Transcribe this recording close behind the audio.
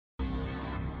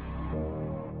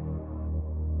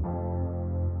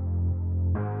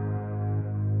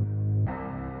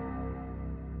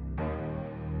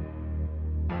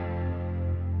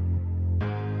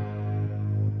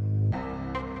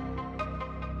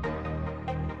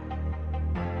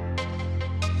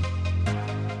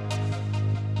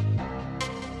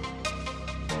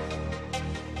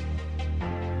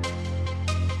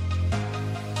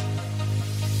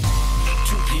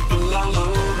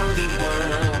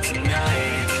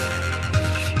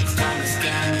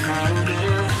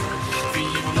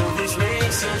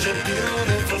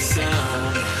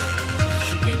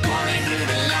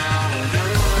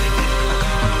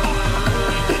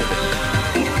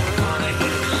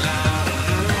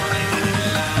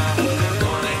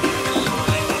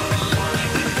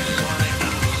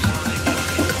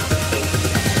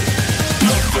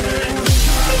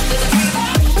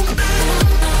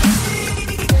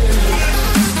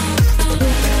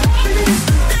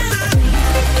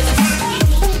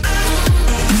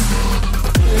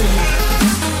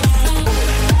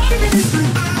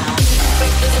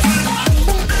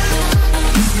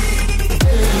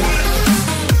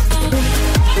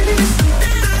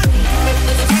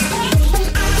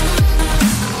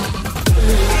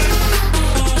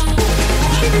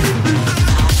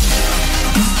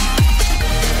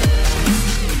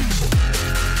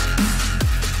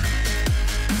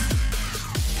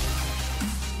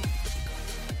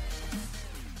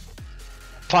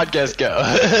Podcast go.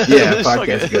 Yeah,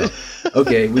 podcast go.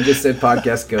 Okay, we just said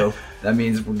podcast go. That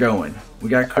means we're going. We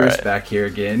got Chris back here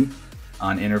again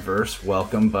on Interverse.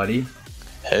 Welcome, buddy.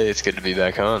 Hey, it's good to be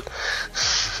back on.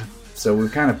 So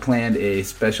we've kind of planned a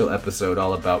special episode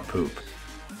all about poop.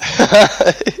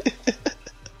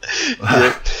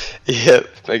 Yep,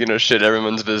 making no shit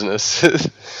everyone's business.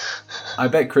 I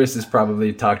bet Chris has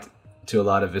probably talked to a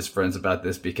lot of his friends about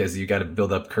this because you got to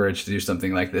build up courage to do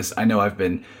something like this. I know I've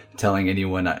been telling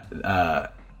anyone that I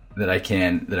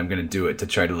can that I'm going to do it to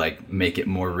try to like make it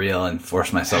more real and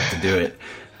force myself to do it.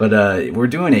 But we're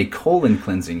doing a colon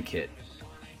cleansing kit.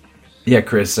 Yeah,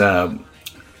 Chris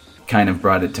kind of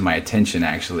brought it to my attention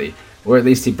actually, or at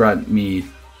least he brought me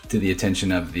to the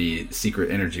attention of the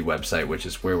Secret Energy website, which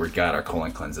is where we got our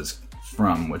colon cleanses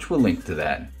from, which we'll link to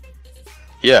that.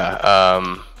 Yeah,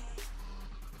 I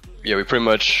pretty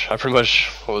much,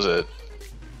 what was it?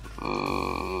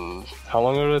 How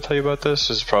long ago did I tell you about this?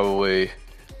 It's probably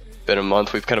been a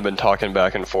month. We've kind of been talking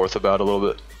back and forth about it a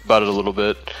little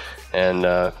bit, and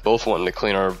both wanting to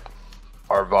clean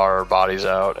our bodies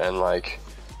out and like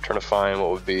trying to find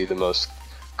what would be the most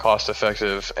cost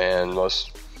effective and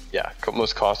most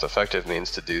cost effective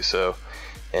means to do so.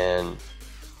 And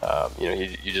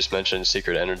you just mentioned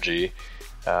Secret Energy.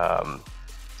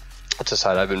 It's a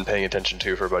site I've been paying attention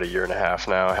to for about a year and a half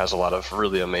now. It has a lot of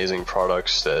really amazing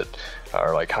products that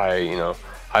are like high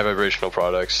vibrational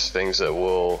products, things that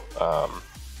will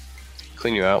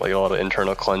clean you out, like a lot of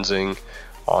internal cleansing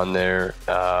on there,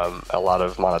 a lot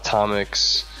of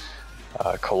monatomics,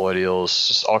 colloidals,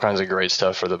 just all kinds of great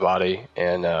stuff for the body.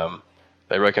 And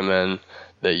they recommend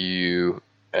that you,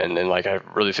 and like I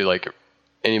really feel like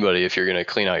anybody, if you're going to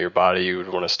clean out your body, you would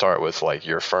want to start with like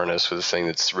your furnace, with the thing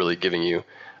that's really giving you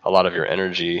a lot of your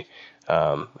energy,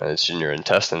 and it's in your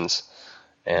intestines.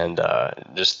 And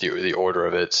just the order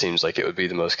of it seems like it would be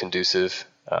the most conducive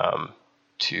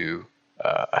to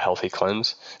a healthy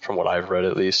cleanse, from what I've read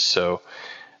at least. So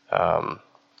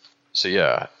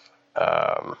yeah,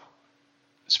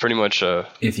 it's pretty much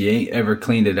if you ain't ever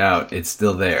cleaned it out, it's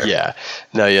still there. Yeah,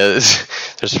 no, yeah.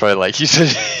 There's probably like you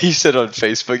said on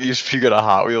Facebook, you got a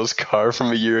Hot Wheels car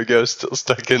from a year ago still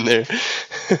stuck in there.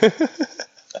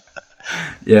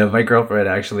 Yeah, my girlfriend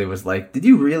actually was like, "Did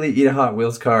you really eat a Hot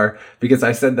Wheels car?" Because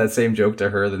I said that same joke to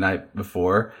her the night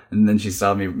before, and then she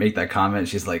saw me make that comment.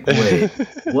 She's like, "Wait,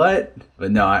 what?"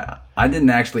 But no, I didn't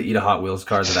actually eat a Hot Wheels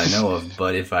car that I know of.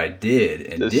 But if I did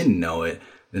and didn't know it,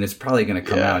 then it's probably going to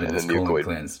come out in this colon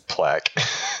cleanse plaque.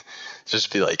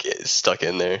 Just be like stuck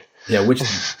in there. Yeah, which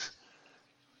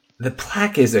the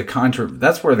plaque is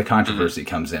that's where the controversy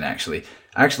comes in. Actually,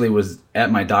 was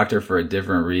at my doctor for a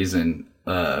different reason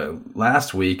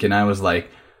last week, and I was like,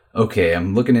 okay,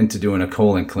 I'm looking into doing a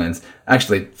colon cleanse.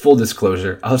 Actually, full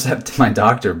disclosure, I was at my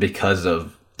doctor because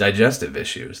of digestive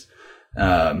issues.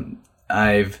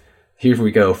 Here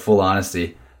we go, full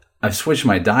honesty. I've switched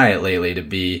my diet lately to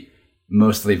be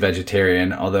mostly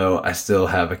vegetarian, although I still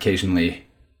have occasionally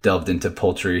delved into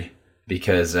poultry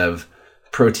because of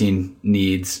protein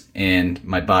needs and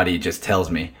my body just tells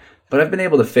me. But I've been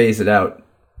able to phase it out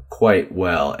quite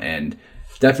well, and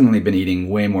definitely been eating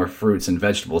way more fruits and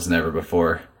vegetables than ever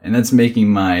before. And that's making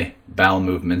my bowel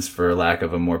movements, for lack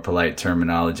of a more polite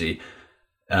terminology,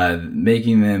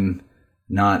 making them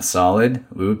not solid.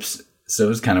 Oops. So it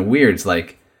was kind of weird. It's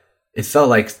like, it felt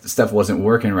like stuff wasn't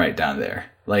working right down there.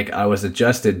 Like I was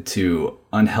adjusted to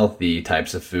unhealthy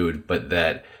types of food, but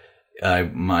that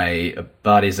my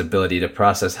body's ability to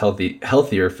process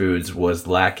healthier foods was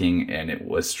lacking, and it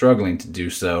was struggling to do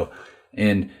so.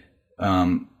 And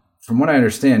from what I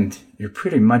understand, you're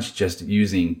pretty much just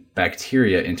using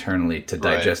bacteria internally to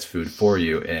digest food for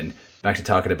you. And back to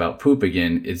talking about poop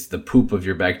again, it's the poop of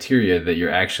your bacteria that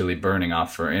you're actually burning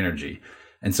off for energy.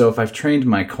 And so if I've trained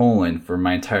my colon for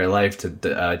my entire life to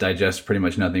digest pretty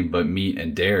much nothing but meat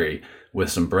and dairy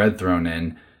with some bread thrown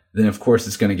in, then of course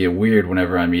it's going to get weird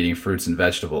whenever I'm eating fruits and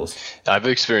vegetables. I've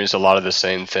experienced a lot of the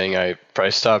same thing. I probably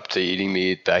stopped eating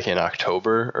meat back in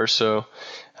October or so.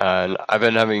 And I've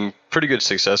been having pretty good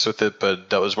success with it,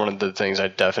 but that was one of the things I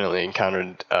definitely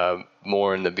encountered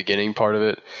more in the beginning part of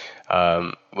it,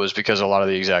 was because a lot of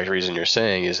the exact reason you're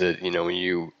saying is that, when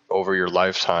you, over your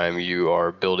lifetime, you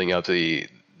are building up the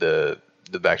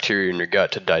bacteria in your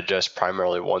gut to digest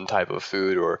primarily one type of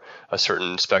food or a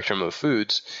certain spectrum of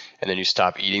foods, and then you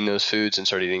stop eating those foods and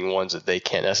start eating ones that they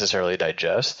can't necessarily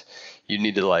digest. You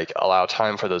need to like allow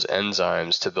time for those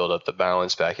enzymes to build up the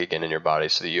balance back again in your body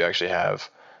so that you actually have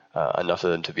enough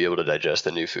of them to be able to digest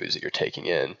the new foods that you're taking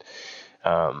in.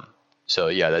 So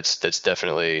yeah, that's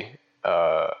definitely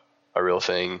a real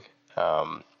thing.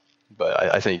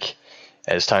 But I think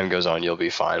as time goes on, you'll be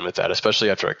fine with that, especially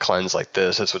after a cleanse like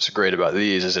this. That's what's great about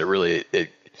these, is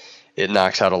it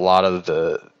knocks out a lot of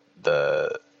the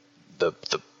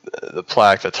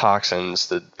plaque, the toxins,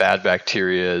 the bad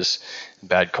bacterias,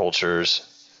 bad cultures.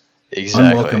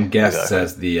 Exactly. Unwelcome guests,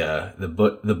 as the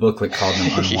booklet called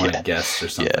them, unwanted guests or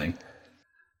something. Yeah.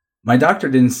 My doctor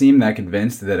didn't seem that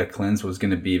convinced that a cleanse was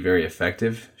going to be very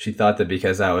effective. She thought that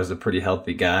because I was a pretty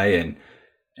healthy guy and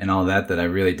all that I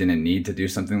really didn't need to do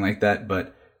something like that.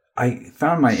 But I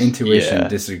found my intuition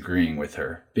disagreeing with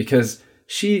her, because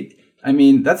that's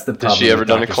the problem. Has she ever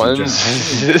done a cleanse?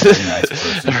 She's a very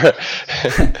nice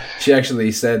person. She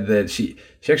actually said that she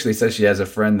says she has a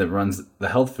friend that runs the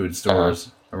health food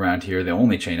stores around here, the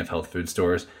only chain of health food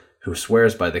stores, who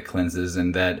swears by the cleanses,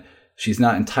 and that she's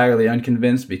not entirely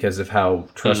unconvinced because of how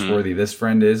trustworthy this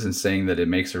friend is, and saying that it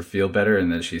makes her feel better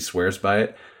and that she swears by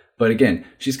it. But again,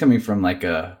 she's coming from like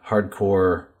a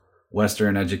hardcore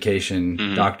Western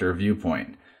education doctor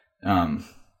viewpoint.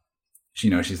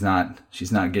 She's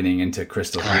not getting into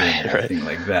crystal healing or anything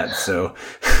like that. So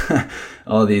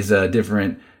all these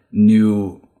different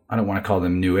new, I don't want to call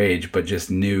them new age, but just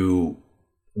new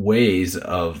ways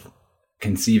of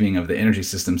conceiving of the energy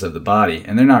systems of the body.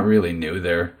 And they're not really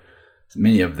new.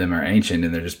 Many of them are ancient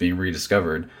and they're just being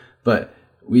rediscovered. But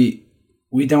we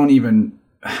don't even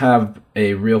have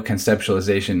a real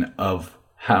conceptualization of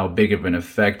how big of an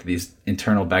effect these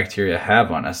internal bacteria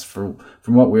have on us. From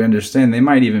what we understand, they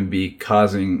might even be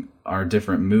causing our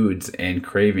different moods and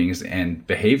cravings and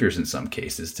behaviors in some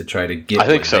cases to try to get. I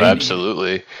think so,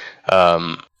 absolutely.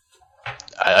 I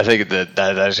think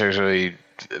that's actually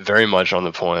very much on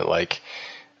the point. Like,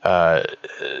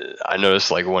 I noticed,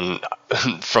 like, when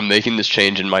from making this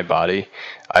change in my body,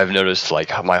 I've noticed like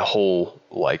how my whole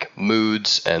like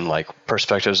moods and like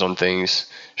perspectives on things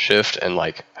shift, and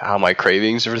like how my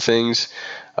cravings for things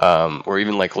or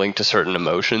even like linked to certain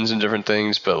emotions and different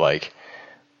things. But like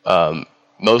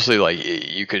mostly like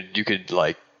you could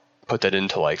like put that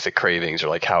into like the cravings, or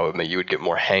like how you would get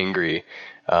more hangry.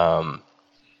 I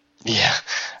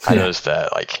noticed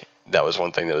that, like, that was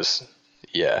one thing that was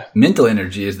mental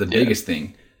energy is the biggest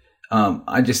thing.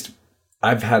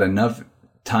 I've had enough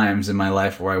times in my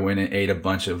life where I went and ate a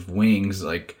bunch of wings,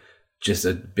 like just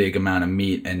a big amount of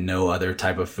meat and no other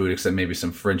type of food except maybe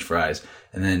some French fries,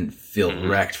 and then feel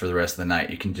wrecked for the rest of the night.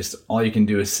 All you can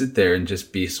do is sit there and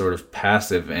just be sort of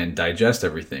passive and digest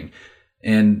everything.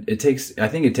 And I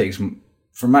think it takes,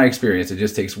 from my experience, it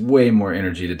just takes way more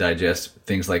energy to digest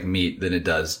things like meat than it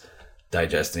does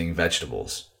digesting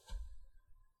vegetables.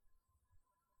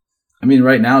 I mean,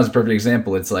 right now is a perfect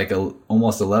example. It's like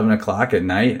almost 11 o'clock at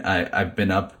night. I've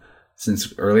been up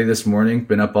since early this morning,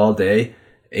 been up all day,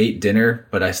 ate dinner,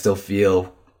 but I still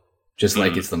feel just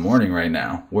like it's the morning right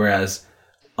now. Whereas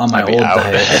on my old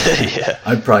diet,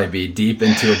 I'd probably be deep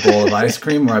into a bowl of ice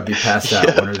cream, or I'd be passed out,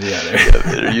 one or the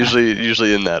other. They're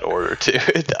usually in that order too.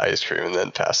 The ice cream and then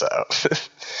pass out.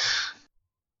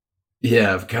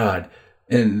 Yeah, God.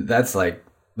 And that's like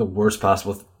the worst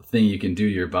possible thing you can do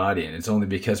to your body, and it's only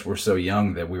because we're so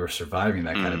young that we were surviving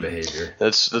that kind of behavior.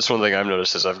 That's one thing I've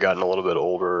noticed as I've gotten a little bit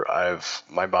older.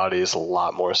 My body is a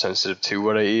lot more sensitive to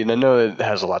what I eat, and I know it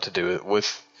has a lot to do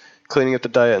with cleaning up the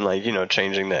diet and, like,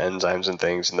 changing the enzymes and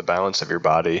things and the balance of your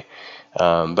body.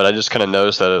 But I just kind of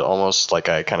noticed that it almost like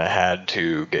I kind of had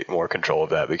to get more control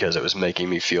of that, because it was making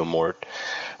me feel more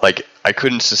like I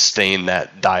couldn't sustain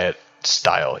that diet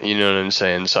style, you know what I'm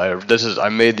saying? So I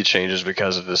made the changes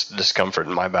because of this discomfort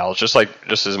in my bowels, just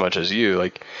as much as you.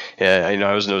 Like,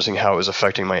 I was noticing how it was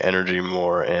affecting my energy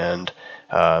more, and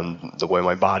the way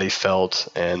my body felt,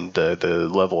 and the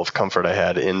level of comfort I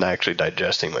had in actually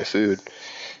digesting my food.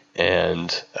 And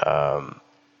I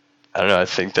don't know. I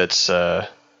think it's an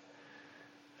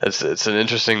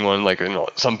interesting one. Like,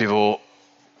 some people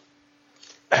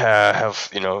have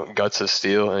guts of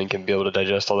steel and can be able to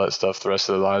digest all that stuff the rest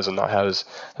of their lives, and not have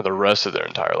the rest of their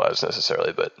entire lives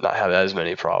necessarily, but not have as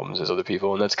many problems as other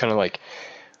people. And that's kind of like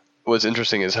what's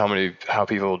interesting, is how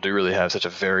people do really have such a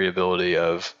variability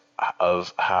of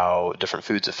how different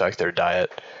foods affect their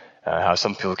diet. How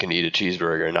some people can eat a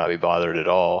cheeseburger and not be bothered at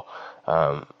all,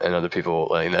 and other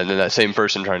people, and then that same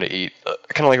person trying to eat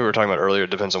kind of like we were talking about earlier. It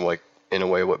depends on, like, in a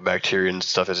way, what bacteria and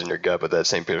stuff is in your gut, but that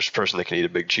same person that can eat a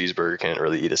big cheeseburger can't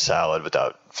really eat a salad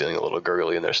without feeling a little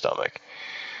gurgly in their stomach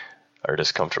or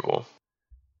discomfortable.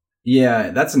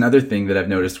 Yeah, that's another thing that I've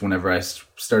noticed whenever I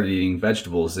started eating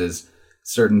vegetables, is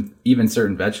certain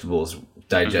vegetables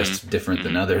digest different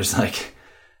than others. Like,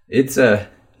 it's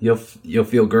you'll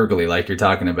feel gurgly like you're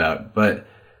talking about. But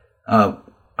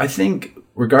I think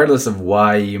regardless of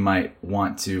why you might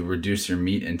want to reduce your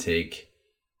meat intake,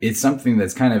 it's something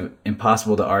that's kind of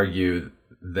impossible to argue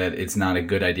that it's not a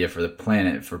good idea for the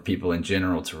planet, for people in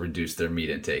general, to reduce their meat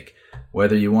intake.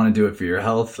 Whether you want to do it for your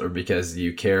health or because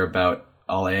you care about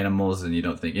all animals and you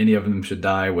don't think any of them should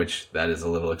die, which that is a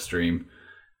little extreme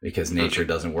because nature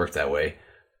doesn't work that way.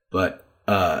 But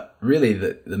really,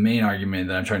 the main argument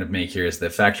that I'm trying to make here is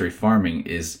that factory farming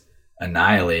is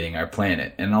annihilating our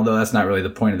planet. And although that's not really the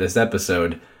point of this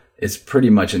episode, it's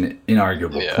pretty much an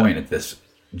inarguable point at this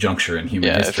juncture in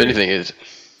human history. If anything,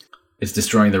 it's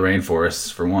destroying the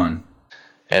rainforests, for one.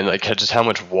 And like just how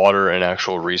much water and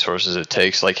actual resources it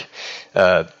takes. Like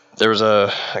there was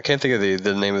I can't think of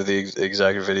the name of the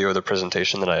exact video or the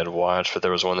presentation that I had watched, but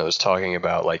there was one that was talking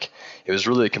about, like, it was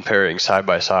really comparing side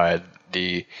by side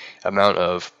the amount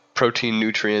of protein,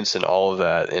 nutrients, and all of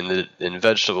that in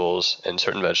vegetables and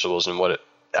certain vegetables, and what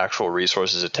actual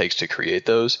resources it takes to create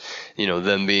those.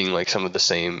 Them being like some of the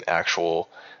same actual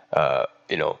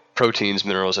proteins,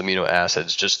 minerals, amino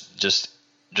acids, just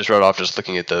right off, just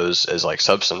looking at those as like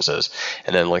substances,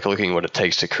 and then like looking at what it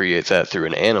takes to create that through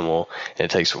an animal, and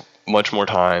it takes much more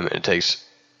time, and it takes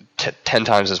 10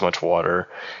 times as much water,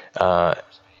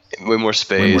 way more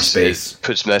space. It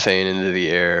puts methane into the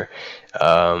air,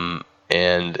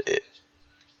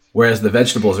 whereas the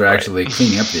vegetables are actually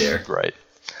cleaning up the air. Right.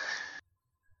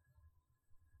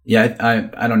 Yeah,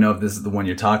 I don't know if this is the one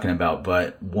you're talking about,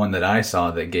 but one that I saw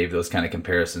that gave those kind of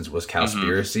comparisons was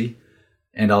Cowspiracy. Mm-hmm.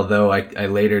 And although I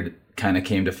later kind of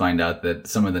came to find out that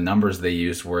some of the numbers they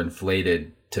used were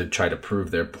inflated to try to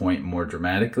prove their point more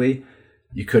dramatically,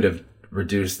 you could have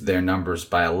reduced their numbers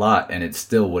by a lot, and it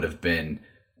still would have been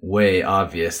way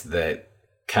obvious that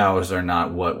cows are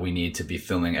not what we need to be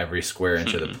filling every square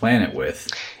inch of the planet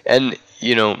with. And,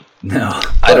 no.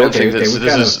 I don't think this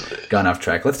is gone off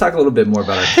track. Let's talk a little bit more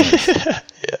about our plants.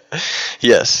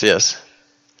 Yeah. Yes.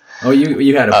 Oh,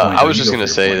 you had a point. I was just going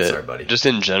to say that just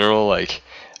in general, like,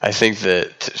 I think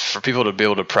that for people to be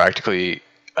able to practically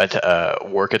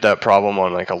work at that problem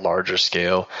on like a larger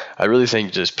scale, I really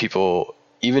think just people,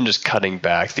 even just cutting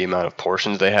back the amount of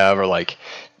portions they have, or like,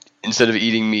 instead of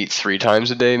eating meat 3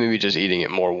 times a day, maybe just eating it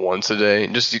more once a day.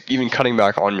 Just even cutting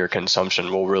back on your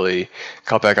consumption will really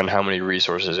cut back on how many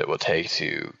resources it will take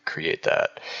to create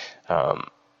that.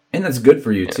 And that's good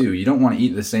for you too. You don't want to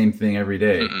eat the same thing every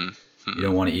day. You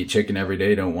don't want to eat chicken every day.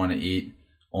 You don't want to eat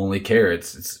only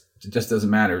carrots. It just doesn't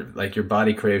matter. Like, your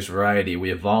body craves variety.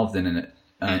 We evolved in an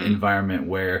environment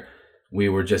where we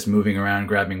were just moving around,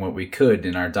 grabbing what we could,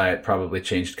 and our diet probably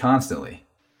changed constantly.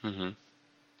 Mm-hmm.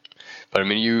 But I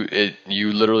mean,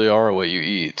 you literally are what you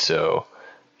eat. So,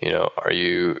 are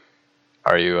you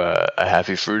a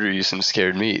happy fruit, or are you some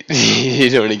scared meat?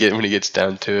 When it gets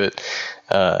down to it.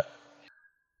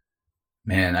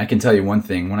 Man, I can tell you one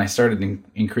thing. When I started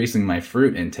increasing my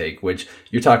fruit intake, which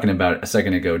you're talking about a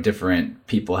second ago, different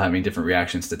people having different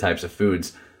reactions to types of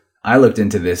foods, I looked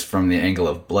into this from the angle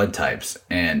of blood types,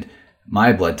 and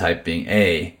my blood type, being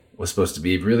A, was supposed to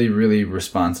be really, really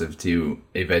responsive to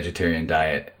a vegetarian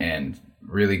diet and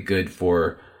really good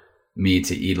for me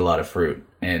to eat a lot of fruit.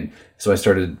 And so I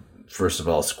started, first of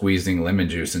all, squeezing lemon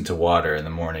juice into water in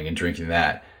the morning and drinking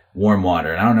that. Warm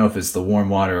water. And I don't know if it's the warm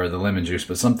water or the lemon juice,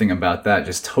 but something about that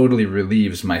just totally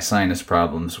relieves my sinus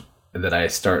problems that I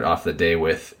start off the day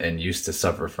with and used to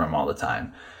suffer from all the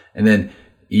time. And then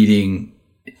eating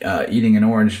an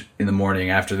orange in the morning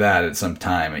after that at some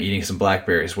time, eating some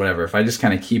blackberries, whatever. If I just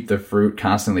kind of keep the fruit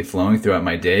constantly flowing throughout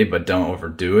my day, but don't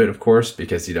overdo it, of course,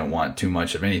 because you don't want too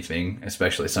much of anything,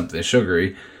 especially something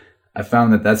sugary, I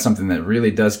found that that's something that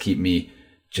really does keep me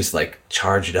just like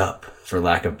charged up, for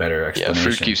lack of better explanation. Yeah,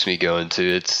 fruit keeps me going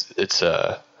too. It's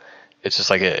just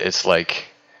like it's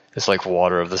like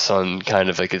water of the sun, kind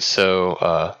of like, it's so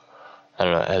I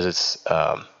don't know, as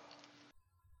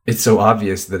it's so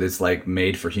obvious that it's like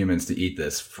made for humans to eat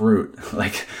this fruit.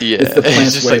 Like, yeah, it's the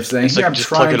plant's way of saying, "Here, I'm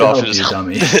trying to help you,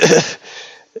 dummy."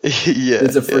 Yeah,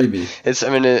 it's a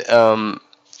freebie.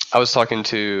 I was talking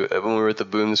to, when we were at the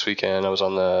Boom this weekend, I was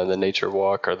on the nature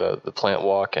walk, or the plant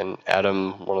walk, and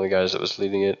Adam, one of the guys that was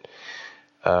leading it,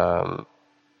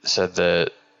 said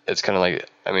that it's kind of like,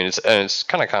 I mean, it's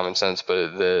kind of common sense,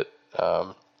 but that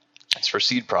it's for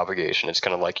seed propagation. It's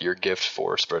kind of like your gift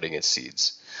for spreading its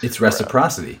seeds. It's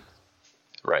reciprocity.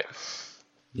 Right.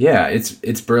 Yeah,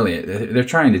 it's brilliant. They're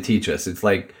trying to teach us. It's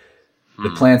like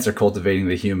the plants are cultivating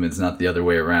the humans, not the other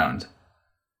way around.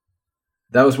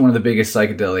 That was one of the biggest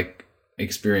psychedelic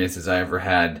experiences I ever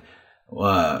had.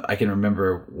 I can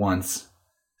remember once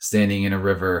standing in a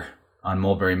river on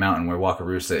Mulberry Mountain, where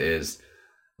Wakarusa is,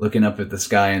 looking up at the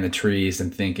sky and the trees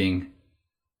and thinking,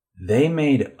 they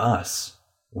made us.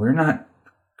 We're not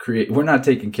we're not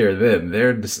taking care of them.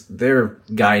 They're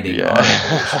guiding our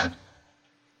evolution.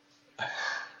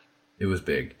 It was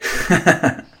big.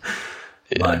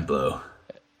 Mind blow.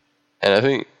 And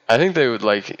I think they would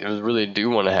really do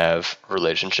want to have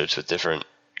relationships with different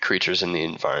creatures in the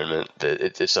environment. That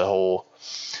it's a whole,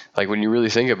 like when you really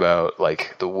think about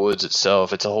like the woods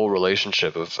itself, it's a whole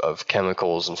relationship of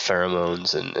chemicals and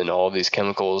pheromones and all of these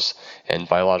chemicals and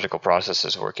biological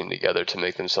processes working together to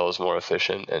make themselves more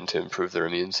efficient and to improve their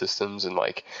immune systems. And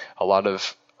like a lot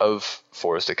of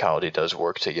forest ecology does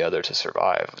work together to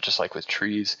survive, just like with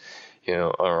trees,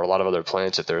 or a lot of other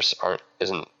plants. If there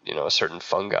isn't a certain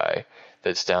fungi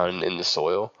that's down in the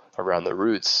soil around the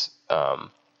roots,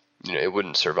 it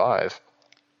wouldn't survive.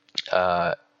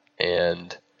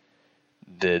 And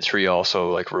the tree also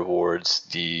like rewards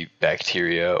the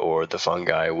bacteria or the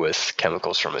fungi with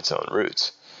chemicals from its own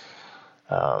roots.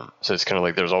 So it's kind of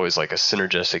like there's always like a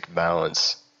synergistic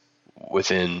balance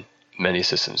within many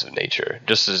systems of nature,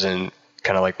 just as in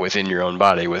kind of like within your own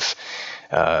body with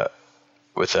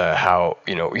how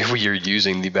you're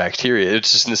using the bacteria.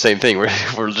 It's just the same thing.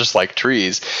 We're just like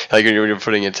trees. Like when you're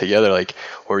putting it together, like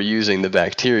we're using the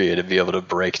bacteria to be able to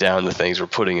break down the things we're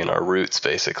putting in our roots,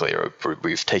 basically, or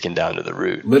we've taken down to the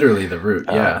root. Literally the root.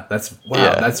 Yeah, that's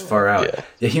far out.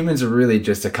 Yeah, humans are really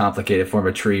just a complicated form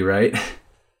of tree, right?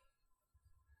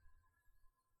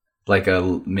 Like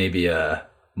maybe a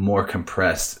more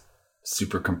compressed,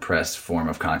 super compressed form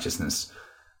of consciousness,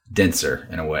 denser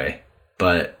in a way,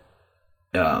 but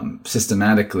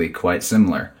systematically quite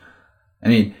similar. I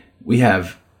mean,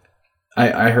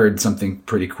 I heard something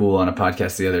pretty cool on a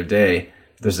podcast the other day.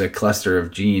 There's a cluster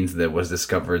of genes that was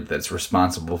discovered that's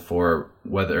responsible for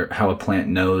how a plant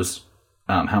knows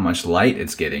how much light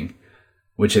it's getting,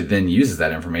 which it then uses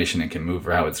that information and can move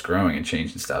how it's growing and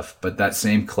change and stuff. But that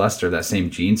same cluster, that same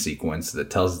gene sequence that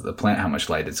tells the plant how much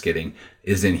light it's getting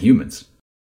is in humans.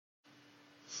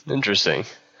 Interesting.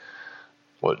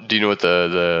 What do you know what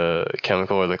the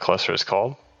chemical or the cluster is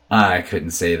called? I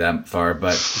couldn't say that far,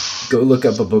 but go look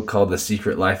up a book called The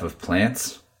Secret Life of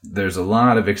Plants. There's a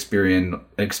lot of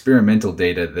experimental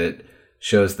data that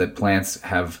shows that plants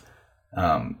have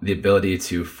the ability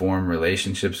to form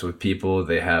relationships with people.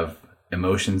 They have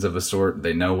emotions of a sort.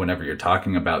 They know whenever you're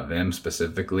talking about them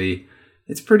specifically.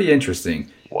 It's pretty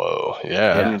interesting. Whoa.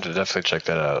 Yeah. I need to definitely check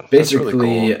that out. Basically,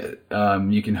 really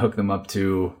cool. You can hook them up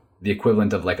to the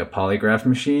equivalent of like a polygraph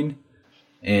machine,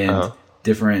 and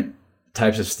different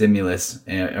types of stimulus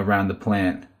around the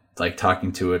plant, like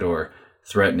talking to it or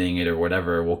threatening it or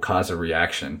whatever, will cause a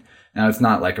reaction. Now, it's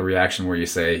not like a reaction where you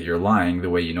say you're lying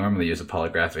the way you normally use a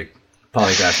polygraph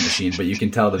machine, but you can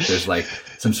tell that there's like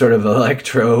some sort of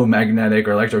electromagnetic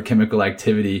or electrochemical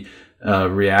activity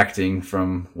reacting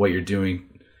from what you're doing,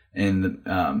 and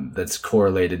that's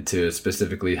correlated to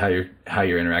specifically how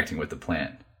you're interacting with the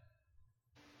plant.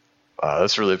 Wow,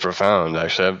 that's really profound,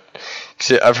 actually.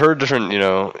 I've heard different,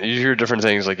 you hear different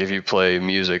things, like if you play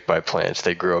music by plants,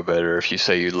 they grow better. If you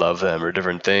say you love them or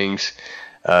different things,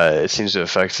 it seems to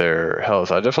affect their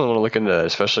health. I definitely want to look into that,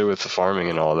 especially with the farming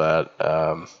and all that.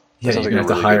 Yeah, you're going to have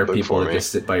to hire people to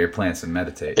just sit by your plants and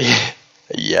meditate.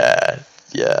 Yeah.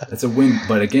 That's a win,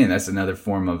 but again, that's another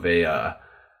form of a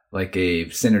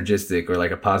synergistic or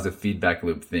like a positive feedback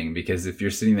loop thing, because if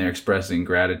you're sitting there expressing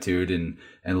gratitude and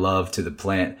love to the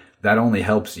plant, that only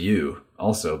helps you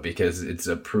also, because it's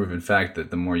a proven fact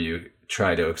that the more you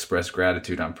try to express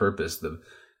gratitude on purpose, the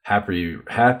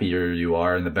happier you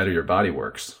are and the better your body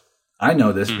works. I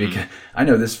know this because I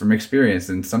know this from experience,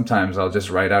 and sometimes I'll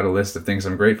just write out a list of things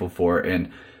I'm grateful for,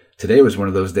 and today was one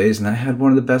of those days, and I had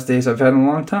one of the best days I've had in a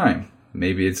long time.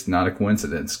 Maybe it's not a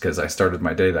coincidence because I started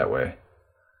my day that way.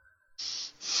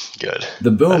 Good. The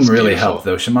boom That's really beautiful. Helped,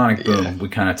 though. Shamanic boom, we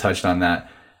kind of touched on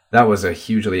that. That was a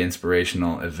hugely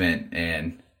inspirational event,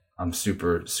 and I'm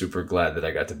super, super glad that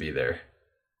I got to be there.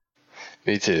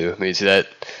 Me too. That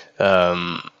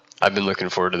I've been looking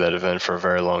forward to that event for a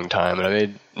very long time, and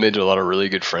I made a lot of really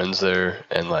good friends there,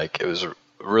 and it was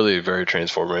really a very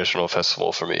transformational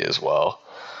festival for me as well.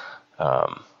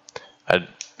 I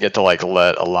get to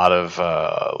let a lot of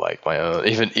my own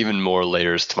even more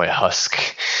layers to my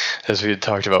husk, as we had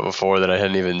talked about before, that I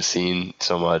hadn't even seen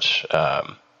so much.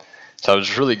 So I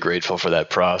was really grateful for that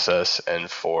process and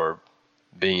for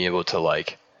being able to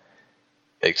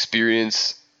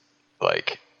experience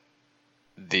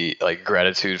the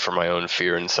gratitude for my own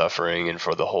fear and suffering, and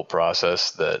for the whole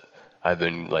process that I've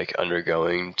been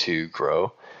undergoing to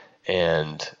grow,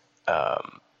 and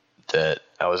that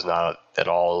I was not at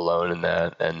all alone in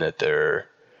that, and that there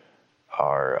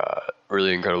are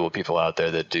really incredible people out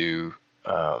there that do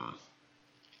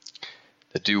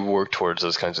that do work towards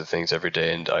those kinds of things every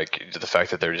day, and like the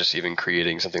fact that they're just even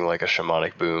creating something like a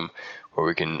shamanic boom where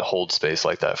we can hold space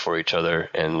like that for each other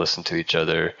and listen to each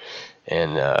other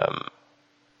and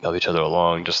help each other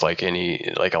along, just like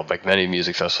many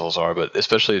music festivals are, but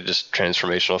especially just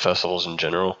transformational festivals in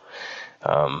general.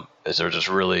 Is they're just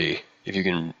really, if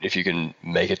you can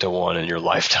make it to one in your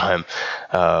lifetime,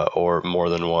 or more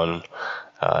than one,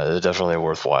 they're definitely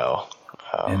worthwhile.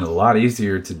 And a lot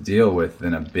easier to deal with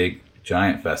than a big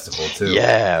giant festival too.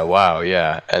 Yeah, wow,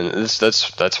 yeah. And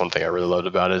that's one thing I really loved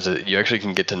about it, is that you actually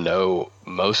can get to know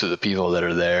most of the people that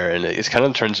are there, and it kind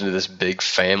of turns into this big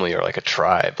family, or like a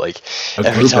tribe. Like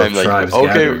every time, like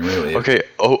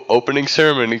opening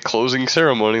ceremony, closing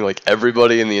ceremony, like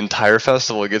everybody in the entire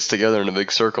festival gets together in a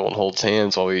big circle and holds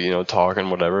hands while we talk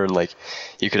and whatever, and like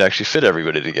you could actually fit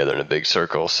everybody together in a big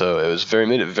circle. So it was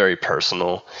made it very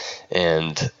personal,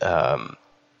 and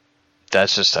I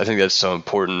think that's so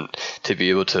important, to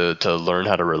be able to learn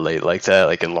how to relate like that,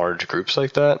 like in large groups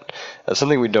like that. That's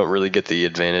something we don't really get the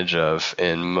advantage of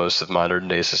in most of modern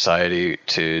day society,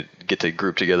 to get to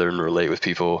group together and relate with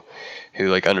people who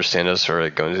like understand us, or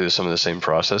like going through some of the same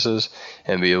processes,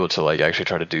 and be able to like actually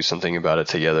try to do something about it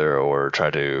together, or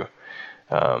try to,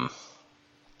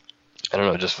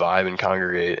 just vibe and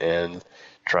congregate and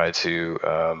try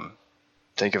to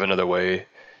think of another way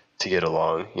to get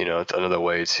along, another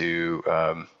way to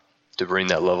bring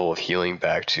that level of healing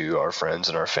back to our friends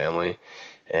and our family.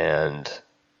 And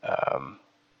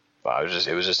it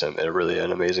was just a really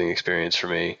an amazing experience for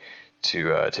me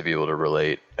to be able to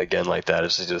relate again like that.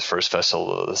 It's the first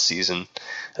festival of the season.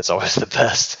 That's always the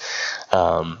best.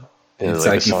 It's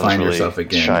like you find yourself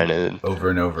again, shining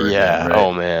over and over again. Yeah. Right?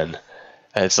 Oh man.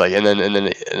 And it's like, and then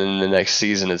the next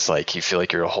season, it's like you feel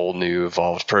like you're a whole new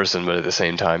evolved person, but at the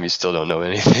same time, you still don't know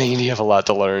anything, and you have a lot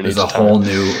to learn. There's a whole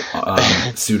new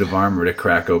suit of armor to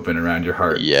crack open around your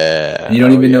heart. Yeah, and you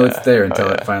don't even know it's there until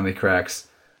it finally cracks.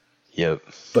 Yep.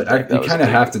 But you kind of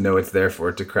have to know it's there for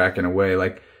it to crack in a way.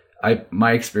 Like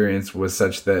my experience was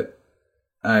such that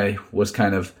I was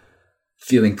kind of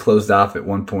feeling closed off at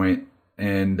one point,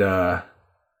 and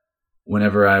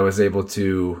whenever I was able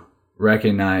to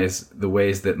recognize the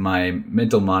ways that my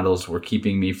mental models were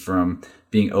keeping me from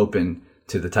being open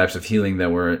to the types of healing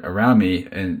that were around me,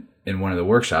 and in one of the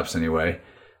workshops anyway,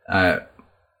 as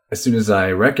soon as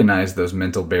I recognized those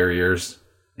mental barriers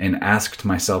and asked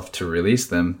myself to release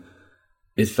them,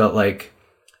 it felt like,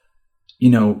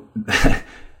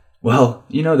 well,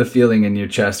 the feeling in your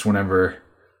chest whenever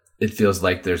it feels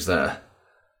like there's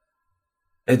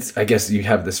I guess you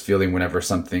have this feeling whenever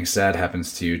something sad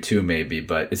happens to you too, maybe,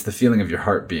 but it's the feeling of your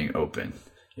heart being open.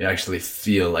 You actually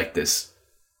feel like this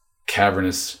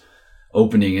cavernous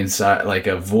opening inside, like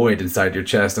a void inside your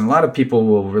chest. And a lot of people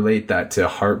will relate that to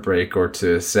heartbreak or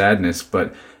to sadness,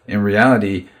 but in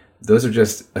reality, those are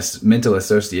just mental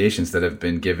associations that have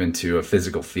been given to a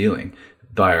physical feeling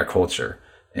by our culture.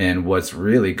 And what's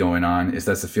really going on is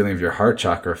that's the feeling of your heart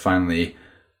chakra finally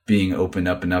being opened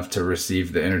up enough to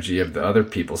receive the energy of the other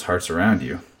people's hearts around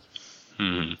you.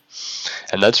 Mm-hmm.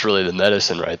 And that's really the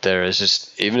medicine right there, is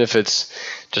just, even if it's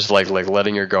just like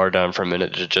letting your guard down for a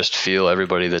minute to just feel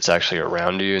everybody that's actually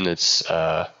around you. And it's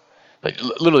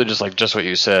literally just what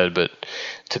you said, but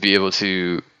to be able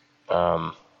to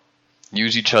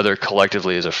use each other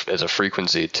collectively as a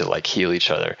frequency to like heal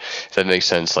each other, if that makes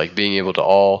sense. Like being able to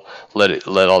all let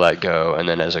all that go, and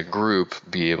then as a group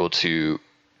be able to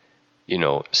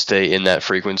stay in that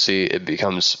frequency. It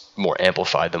becomes more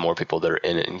amplified the more people that are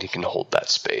in it, and you can hold that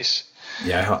space.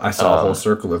 Yeah, I saw a whole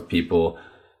circle of people,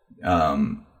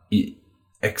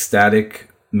 ecstatic,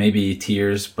 maybe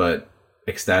tears, but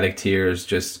ecstatic tears,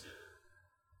 just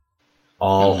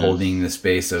all holding the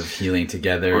space of healing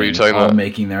together. What are you talking about?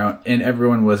 Making their own. And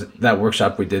everyone was, that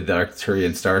workshop we did, the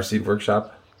Arcturian Starseed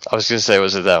workshop. I was gonna say,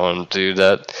 was it that one, dude?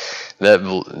 That's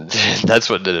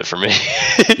what did it for me.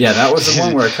 Yeah, that was the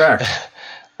one where it cracked.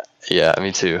 Yeah,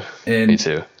 me too. Me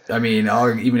too. I mean,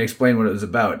 I'll even explain what it was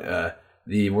about.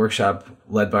 The workshop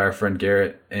led by our friend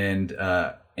Garrett and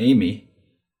Amy,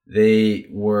 they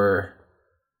were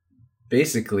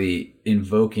basically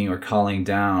invoking or calling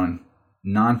down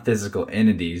non-physical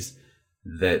entities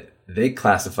that they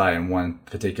classify in one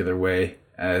particular way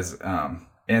as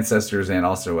ancestors and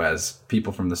also as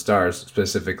people from the stars,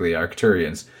 specifically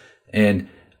Arcturians. And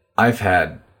I've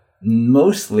had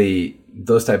mostly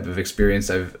those type of experience.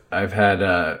 I've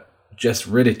had just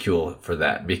ridicule for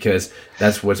that, because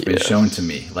that's what's been shown to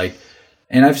me. Like,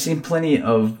 and I've seen plenty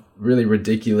of really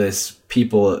ridiculous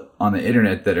people on the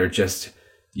internet that are just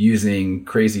using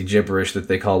crazy gibberish that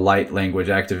they call light language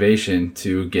activation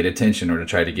to get attention or to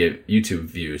try to get YouTube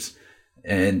views.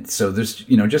 And so there's,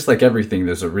 just like everything,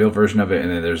 there's a real version of it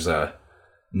and then there's a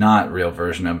not real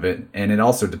version of it. And it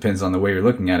also depends on the way you're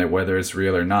looking at it, whether it's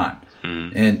real or not.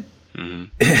 And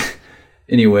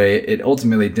anyway, it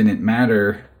ultimately didn't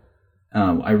matter.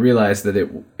 I realized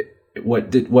that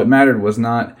what mattered was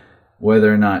not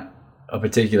whether or not a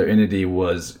particular entity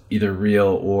was either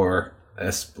real or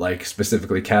like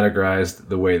specifically categorized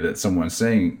the way that someone's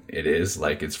saying it is,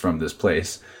 like it's from this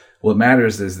place. What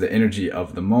matters is the energy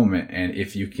of the moment, and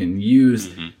if you can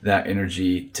use that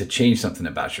energy to change something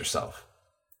about yourself,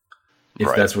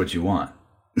 if that's what you want.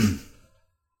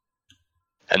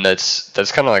 And that's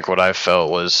kind of like what I felt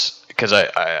was, because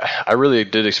I really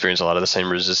did experience a lot of the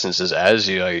same resistances as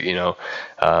you,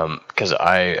 because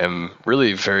I am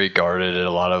really very guarded at a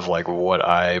lot of like what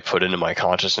I put into my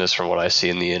consciousness from what I see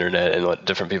in the internet and what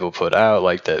different people put out,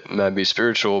 like that might be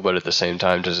spiritual, but at the same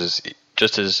time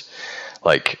just as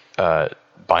like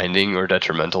binding or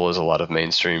detrimental as a lot of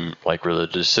mainstream like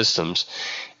religious systems.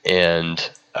 And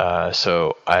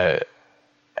so I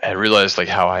had realized like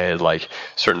how I had like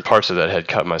certain parts of that had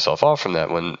cut myself off from that,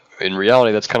 when in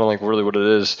reality that's kind of like really what it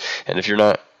is. And if you're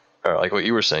not, or like what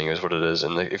you were saying is what it is,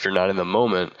 and like, if you're not in the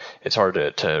moment, it's hard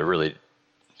to really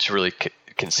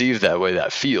conceive that way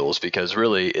that feels, because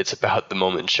really it's about the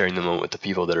moment, sharing the moment with the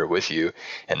people that are with you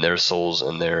and their souls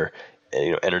and their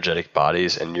energetic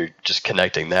bodies, and you're just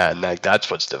connecting that, and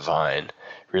that's what's divine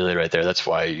really right there. That's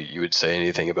why you would say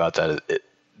anything about that,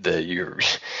 that you're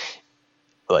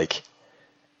like,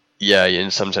 yeah, in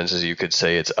some senses you could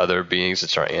say it's other beings,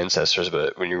 it's our ancestors,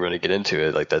 but when you really get into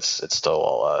it, like it's still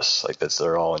all us. Like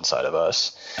they're all inside of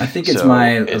us. I think it's my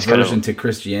aversion to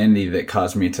Christianity that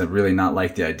caused me to really not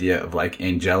like the idea of like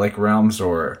angelic realms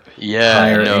or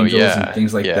higher angels and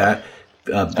things like that,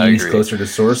 beings closer to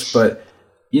source. But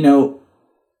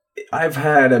I've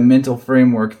had a mental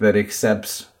framework that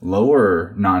accepts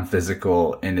lower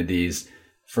non-physical entities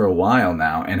for a while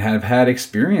now, and have had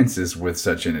experiences with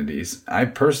such entities. I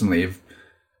personally have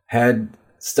had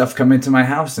stuff come into my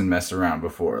house and mess around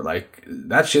before. Like,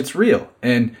 that shit's real.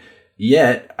 And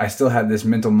yet I still had this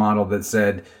mental model that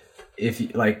said, if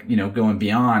going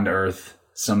beyond Earth,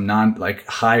 some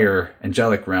higher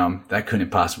angelic realm, that couldn't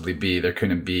possibly be. There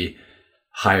couldn't be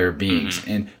higher beings.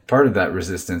 And part of that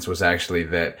resistance was actually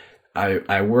that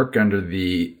I work under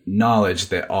the knowledge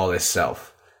that all is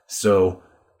self. So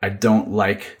I don't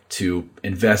like to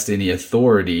invest any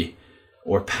authority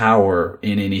or power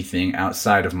in anything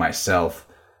outside of myself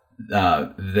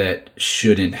that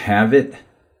shouldn't have it.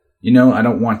 I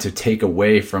don't want to take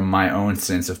away from my own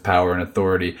sense of power and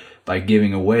authority by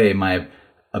giving away my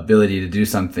ability to do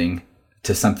something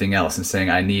to something else and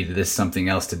saying I need this something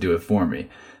else to do it for me.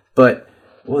 But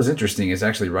what was interesting is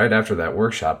actually right after that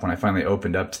workshop, when I finally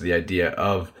opened up to the idea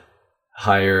of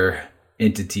higher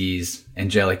entities,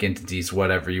 angelic entities,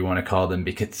 whatever you want to call them,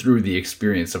 because through the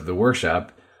experience of the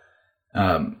workshop,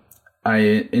 I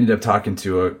ended up talking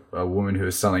to a woman who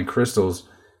was selling crystals,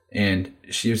 and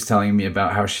she was telling me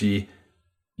about how she,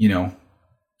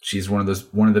 she's one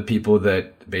of the people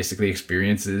that basically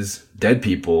experiences dead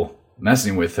people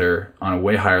messing with her on a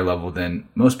way higher level than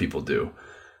most people do.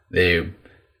 They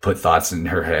put thoughts in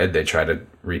her head. They try to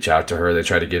reach out to her. They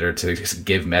try to get her to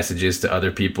give messages to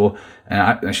other people.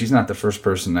 And she's not the first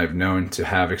person I've known to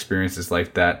have experiences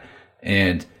like that.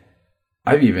 And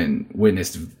I've even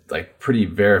witnessed like pretty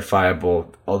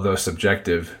verifiable, although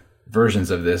subjective, versions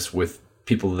of this with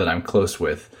people that I'm close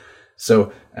with.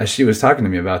 So as she was talking to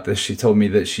me about this, she told me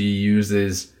that she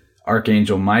uses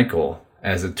Archangel Michael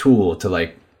as a tool to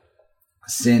like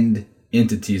send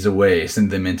entities away,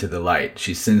 send them into the light.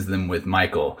 She sends them with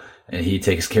Michael and he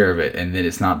takes care of it, and then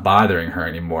it's not bothering her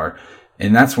anymore.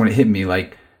 And that's when it hit me,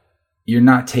 like, you're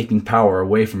not taking power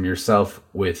away from yourself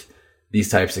with these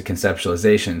types of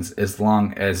conceptualizations as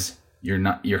long as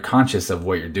you're conscious of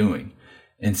what you're doing.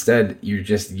 Instead, you're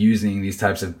just using these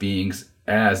types of beings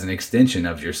as an extension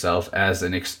of yourself, as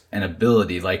an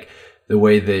ability, like the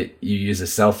way that you use a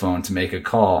cell phone to make a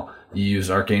call. You use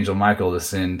Archangel Michael to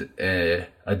send a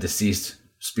deceased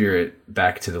spirit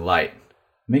back to the light.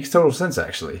 Makes total sense,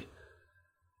 actually.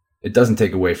 It doesn't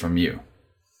take away from you.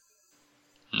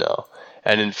 No.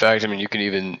 And in fact, I mean, you can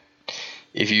even,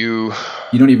 if you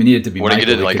don't even need it to be Michael, get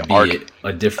into, like, could be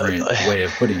a different way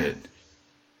of putting it.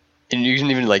 And you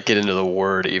can even like get into the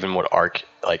word, even what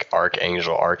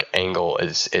archangel, archangel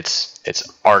is. It's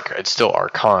still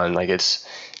archon. Like it's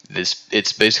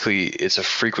basically, it's a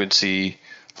frequency,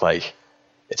 like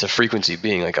it's a frequency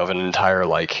being, like of an entire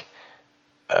like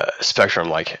spectrum.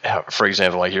 Like for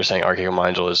example, like you're saying, Archangel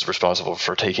Michael is responsible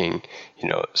for taking,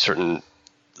 certain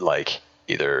like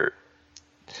either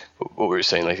what were you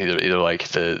saying? Like either like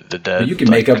the dead. But you can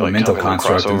make up a mental having them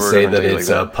construct and crossover say and that things it's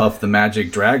like that. Puff the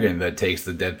Magic Dragon that takes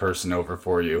the dead person over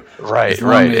for you. Right, As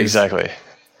long right, as- exactly.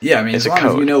 Yeah, I mean, It's as a long as you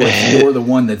code. know it's you're the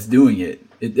one that's doing it,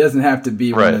 it doesn't have to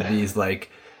be one of Right. these like.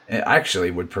 I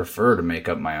actually would prefer to make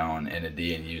up my own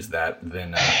entity and use that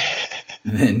than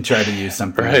try to use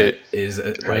something Right. that is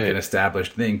like Right. an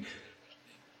established thing.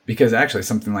 Because actually,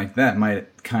 something like that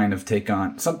might kind of take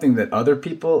on something that other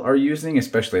people are using,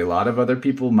 especially a lot of other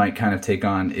people might kind of take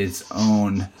on its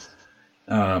own,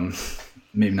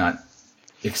 maybe not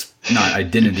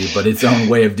identity, but its own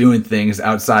way of doing things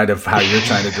outside of how you're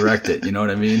trying to direct it. You know what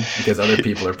I mean? Because other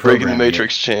people are Breaking programming the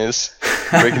Matrix, Chance.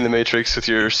 Breaking the Matrix with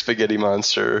your spaghetti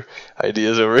monster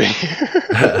ideas over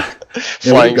here.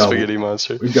 Flying got- spaghetti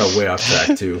monster. We've got way off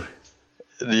track too.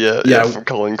 Yeah, from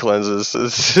colon cleanses.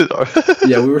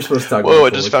 Yeah, we were supposed to talk. Whoa!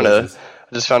 about I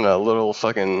just found a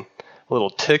little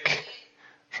tick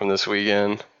from this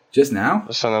weekend. just now.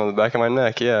 Just found that on the back of my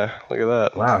neck. Yeah, look at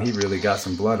that. Wow, he really got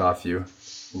some blood off you.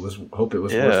 Hope it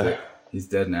was worth it. He's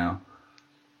dead now.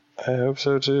 I hope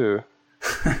so too.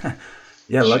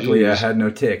 Yeah, luckily I Jeez. had no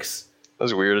ticks. That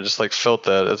was weird. I just like felt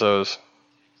that as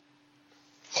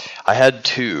I had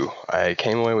 2. I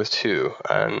came away with 2,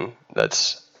 and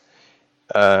that's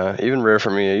even rare for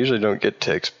me. I usually don't get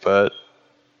ticks, but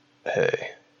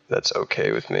hey, that's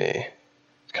okay with me.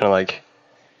 It's kind of like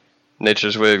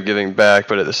nature's way of giving back,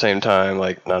 but at the same time,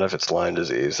 like, not if it's Lyme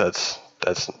disease. That's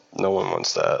no one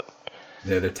wants that.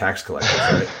 Yeah, they're tax collectors,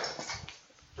 right?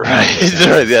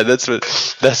 Right. Yeah, that's what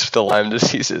the Lyme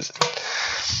disease is.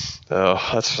 Oh,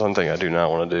 that's something I do not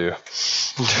want to do.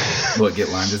 What, get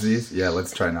Lyme disease? Yeah,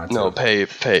 let's try not to. No, pay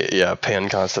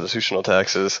unconstitutional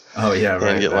taxes Oh yeah, right.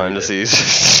 and get Lyme that'd be it.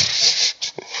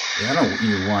 disease. Yeah, I don't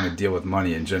even want to deal with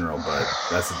money in general, but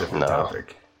that's a different No.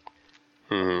 topic.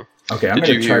 Mm-hmm. Okay, I'm Did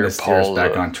going you to try hear to steer us Paul,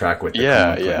 back on track with the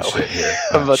Yeah. shit here.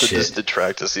 I'm about to shit. just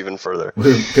detract us even further.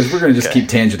 Because we're going to just Okay. keep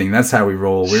tangenting. That's how we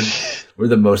roll. We're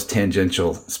the most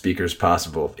tangential speakers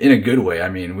possible in a good way. I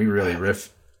mean, we really riff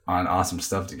on awesome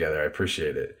stuff together. I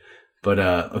appreciate it. But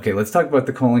okay, let's talk about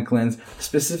the colon cleanse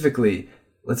specifically.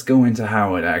 Let's go into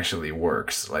how it actually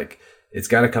works. Like, it's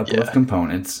got a couple of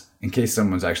components in case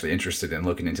someone's actually interested in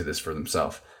looking into this for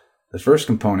themselves. The first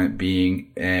component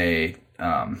being a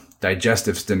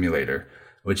digestive stimulator,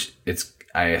 which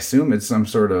I assume it's some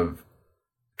sort of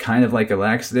kind of like a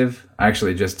laxative. I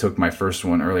actually just took my first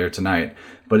one earlier tonight,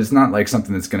 but it's not like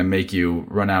something that's going to make you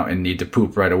run out and need to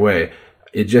poop right away.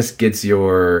 It just gets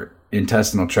your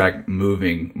intestinal tract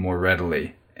moving more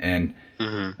readily. And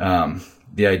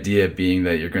the idea being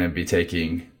that you're going to be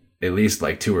taking at least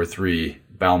like 2 or 3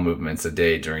 bowel movements a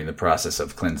day during the process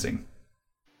of cleansing.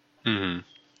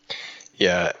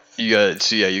 Yeah, you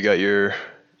got your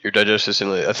digestive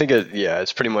stimulator. I think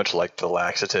it's pretty much like the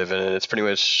laxative, and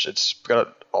it's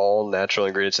got all natural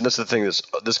ingredients. And that's the thing,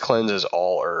 this cleanse is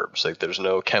all herbs. Like, there's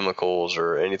no chemicals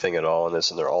or anything at all in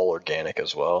this, and they're all organic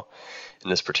as well in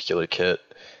this particular kit.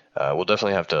 We'll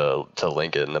definitely have to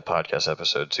link it in the podcast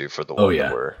episode too for the one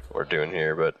that we're doing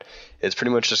here. But it's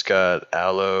pretty much just got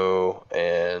aloe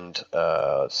and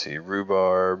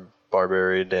rhubarb,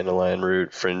 barberry, dandelion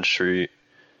root, fringe tree.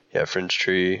 Yeah, fringe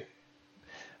tree.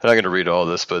 I'm not going to read all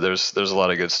this, but there's a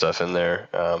lot of good stuff in there.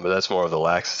 But that's more of the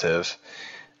laxative.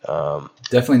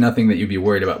 Definitely nothing that you'd be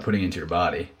worried about putting into your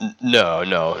body. No,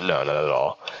 not at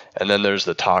all. And then there's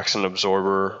the toxin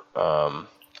absorber. And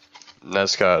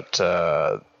that's got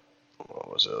what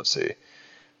was it? Let's see.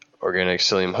 Organic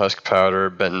psyllium husk powder,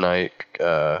 bentonite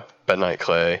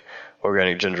clay,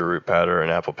 organic ginger root powder,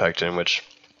 and apple pectin, which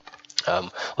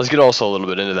let's get also a little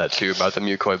bit into that too about the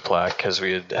mucoid plaque, because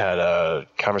we had a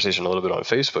conversation a little bit on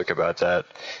Facebook about that,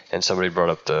 and somebody brought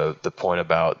up the point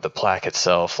about the plaque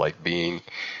itself like being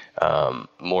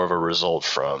more of a result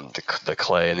from the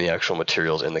clay and the actual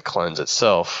materials in the cleanse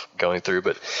itself going through.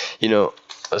 But I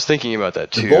was thinking about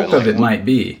that too. The bulk of it might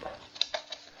be,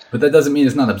 but that doesn't mean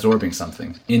it's not absorbing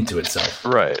something into itself.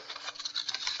 Right.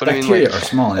 But Bacteria are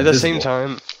small and at the invisible.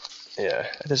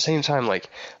 same time, like,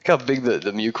 look how big the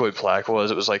mucoid plaque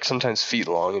was. It was like sometimes feet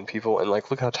long in people, and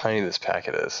like, look how tiny this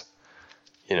packet is.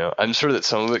 I'm sure that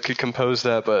some of it could compose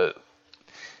that, but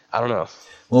I don't know.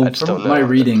 Well, from my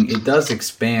reading, it does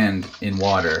expand in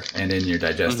water and in your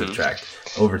digestive tract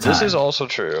over time. This is also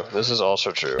true.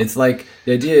 It's like,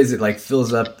 the idea is it like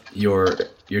fills up your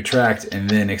tract and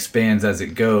then expands as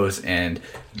it goes, and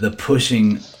the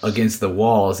pushing against the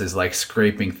walls is like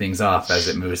scraping things off as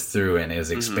it moves through and is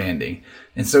expanding.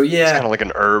 And so, It's kind of like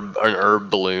an herb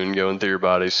balloon going through your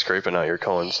body, scraping out your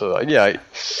colon. So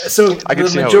So I can the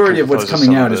see how it majority of what's composes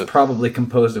coming some out of is it. probably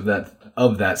composed of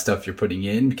that stuff you're putting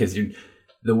in, because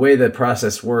the way the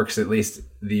process works, at least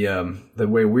the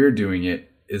way we're doing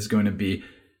it, is going to be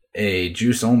a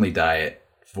juice only diet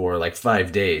for like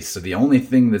 5 days. So the only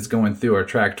thing that's going through our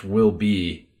tract will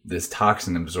be this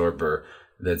toxin absorber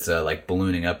that's like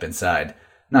ballooning up inside.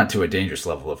 Not to a dangerous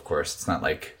level, of course. It's not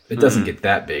like, it doesn't get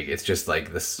that big. It's just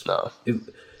like this. No.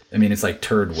 It's like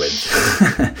turd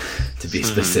width, to be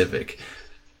specific.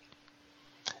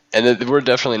 And we're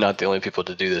definitely not the only people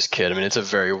to do this kit. I mean, it's a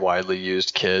very widely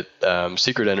used kit.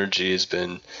 Secret Energy has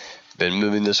been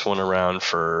moving this one around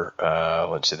for,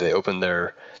 they opened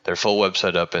their full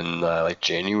website up in like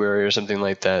January or something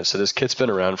like that. So this kit's been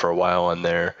around for a while on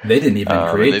there. They didn't even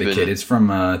create the kit. It's from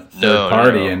a third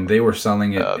party, and they were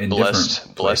selling it in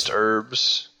different Blessed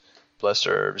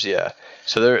Herbs, yeah.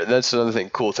 So that's another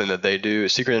cool thing that they do.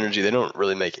 Secret Energy, they don't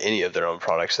really make any of their own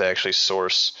products. They actually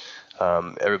source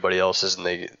everybody else's, and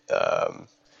they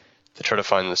try to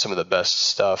find some of the best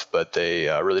stuff, but they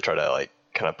really try to like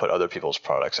kind of put other people's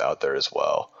products out there as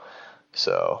well.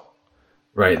 So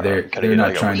right, they're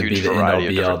not trying to be the end all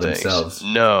be all themselves.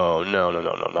 No,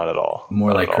 not at all.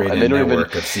 More like creating a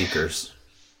network of seekers.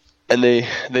 And they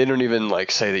don't even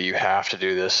like say that you have to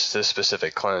do this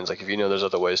specific cleanse. Like if you know there's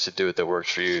other ways to do it that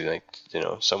works for you, like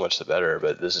so much the better.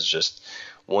 But this is just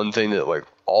one thing that like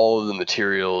all of the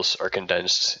materials are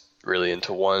condensed really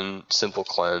into one simple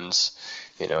cleanse.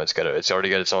 It's already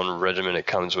got its own regimen. It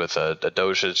comes with a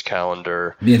dosage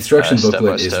calendar. The instruction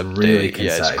booklet is really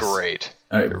concise. Yeah, it's great.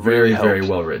 Very, very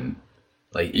well written.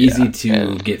 Like easy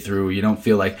to get through. You don't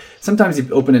feel like sometimes you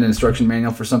open an instruction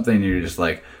manual for something and you're just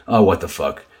like, oh, what the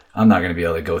fuck? I'm not going to be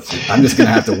able to go through. I'm just going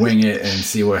to have to wing it and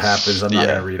see what happens. I'm not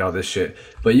going to read all this shit.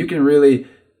 But you can really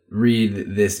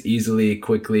read this easily,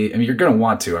 quickly. I mean, you're going to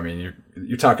want to. I mean,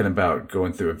 you're talking about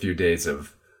going through a few days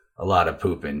of a lot of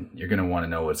pooping. You're going to want to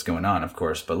know what's going on, of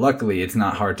course. But luckily, it's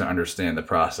not hard to understand the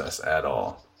process at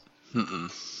all.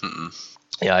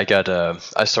 Yeah,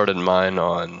 I started mine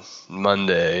on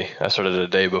Monday. I started a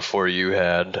day before you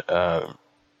had,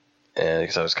 and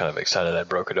because I was kind of excited, I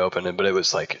broke it open. But it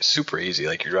was like super easy.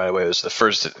 Like right away, it was the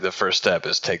first step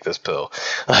is take this pill.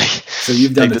 Like, so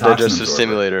you've done the toxin digestive absorber.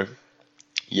 Stimulator.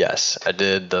 Yes, I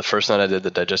did. The first night I did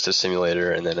the digestive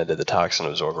stimulator, and then I did the toxin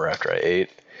absorber after I ate.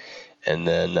 And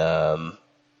then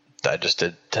I just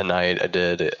did tonight. I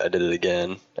did it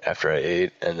again after I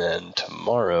ate, and then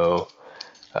tomorrow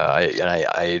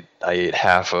I ate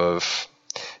half of,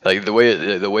 like the way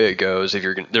it goes. If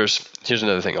here's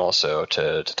another thing also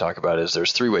to talk about is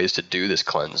there's 3 ways to do this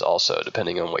cleanse also,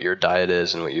 depending on what your diet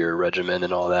is and what your regimen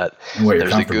and all that. And what you're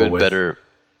there's comfortable with.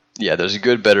 There's a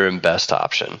good, better, and best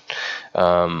option.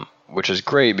 Which is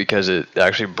great because it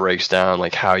actually breaks down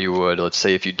like how you would, let's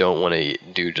say if you don't want to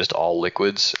do just all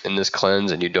liquids in this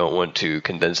cleanse and you don't want to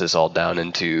condense this all down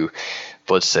into,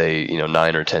 let's say,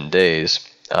 9 or 10 days,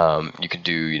 you could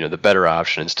do, the better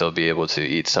option and still be able to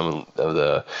eat some of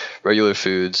the regular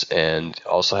foods and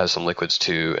also have some liquids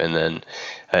too. And then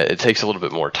it takes a little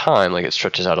bit more time, like it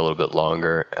stretches out a little bit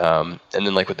longer. And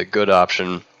then like with the good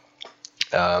option,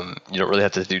 you don't really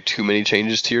have to do too many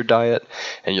changes to your diet,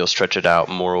 and you'll stretch it out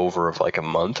more over of like a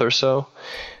month or so.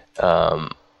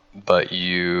 But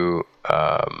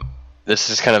this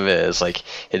is kind of it. It's like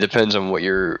it depends on what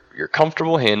you're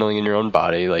comfortable handling in your own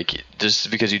body. Like just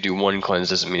because you do one cleanse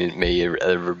doesn't mean it may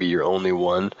ever be your only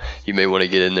one. You may want to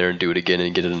get in there and do it again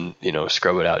and get in,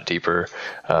 scrub it out deeper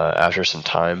after some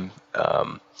time.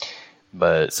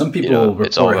 But some people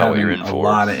it's all report about what you're having in a for.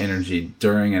 lot of energy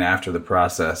during and after the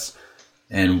process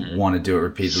and want to do it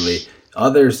repeatedly.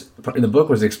 Others, the book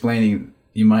was explaining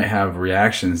you might have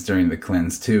reactions during the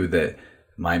cleanse too that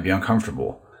might be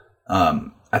uncomfortable.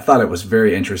 I thought it was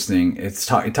very interesting. It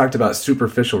talked about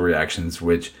superficial reactions,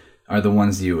 which are the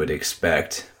ones you would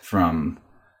expect from,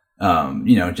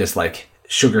 just like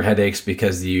sugar headaches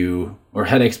because you're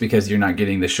not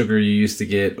getting the sugar you used to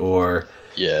get, or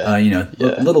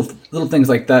little things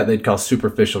like that they'd call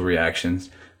superficial reactions.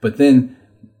 But then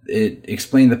it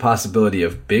explained the possibility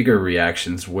of bigger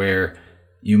reactions where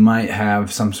you might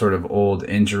have some sort of old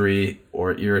injury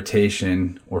or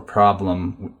irritation or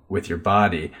problem with your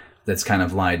body that's kind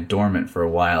of lied dormant for a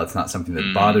while. It's not something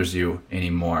that bothers you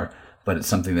anymore, but it's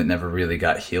something that never really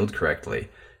got healed correctly.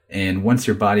 And once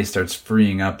your body starts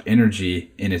freeing up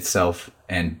energy in itself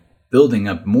and building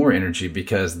up more energy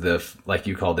because like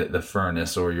you called it, the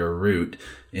furnace or your root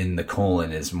in the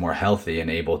colon is more healthy and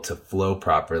able to flow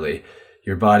properly,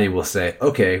 your body will say,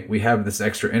 okay, we have this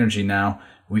extra energy now.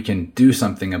 We can do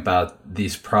something about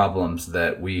these problems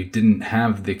that we didn't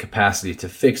have the capacity to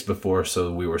fix before,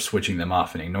 so we were switching them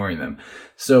off and ignoring them.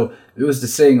 So it was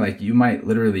just saying, like, you might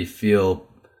literally feel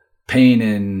pain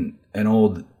in an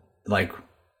old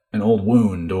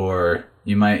wound or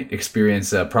you might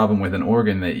experience a problem with an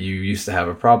organ that you used to have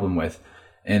a problem with,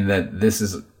 and that this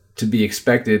is to be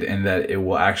expected, and that it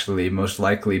will actually most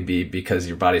likely be because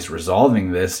your body's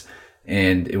resolving this,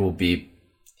 and it will be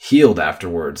healed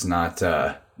afterwards,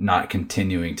 not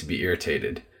continuing to be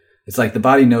irritated. It's like the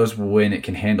body knows when it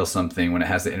can handle something, when it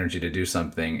has the energy to do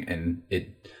something, and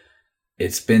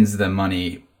it spends the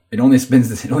money. It only spends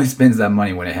that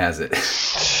money when it has it.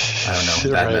 I don't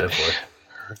know, bad metaphor.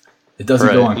 It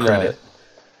doesn't go on credit.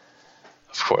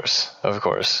 No, of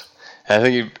course. And I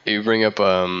think you bring up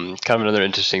kind of another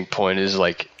interesting point is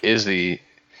the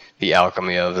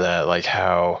alchemy of that, like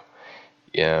how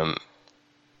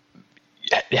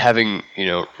having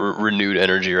renewed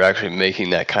energy, or actually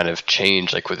making that kind of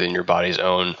change like within your body's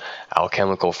own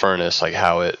alchemical furnace, like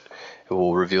how it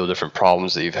will reveal different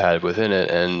problems that you've had within it.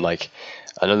 And like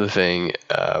another thing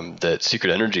that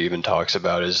Secret Energy even talks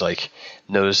about is like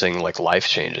noticing like life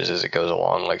changes as it goes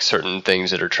along, like certain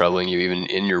things that are troubling you even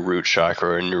in your root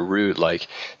chakra or in your root, like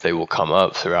they will come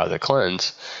up throughout the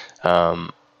cleanse.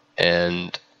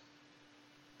 And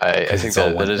I think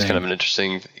that is kind of an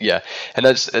interesting, and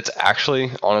that's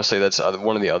actually, honestly, that's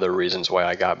one of the other reasons why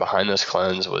I got behind this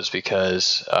cleanse, was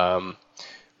because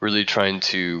really trying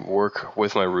to work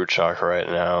with my root chakra right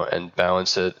now and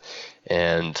balance it.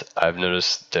 And I've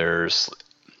noticed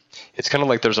it's kind of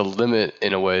like there's a limit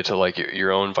in a way to like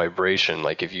your own vibration.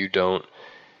 Like if you don't,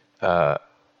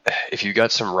 if you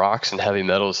got some rocks and heavy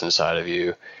metals inside of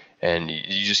you, and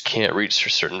you just can't reach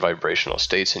certain vibrational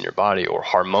states in your body, or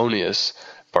harmonious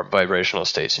vibrational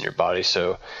states in your body.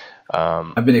 So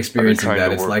I've been experiencing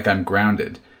that. It's like I'm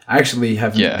grounded. I actually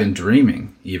haven't been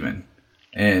dreaming even.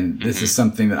 And this is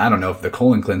something that I don't know if the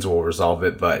colon cleanse will resolve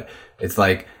it, but it's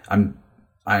like I'm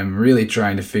really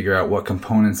trying to figure out what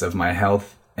components of my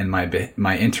health and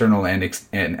my internal and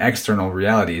external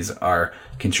realities are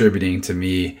contributing to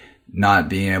me not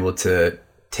being able to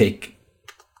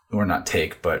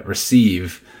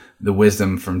receive the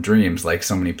wisdom from dreams like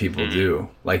so many people do,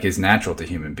 like is natural to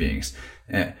human beings.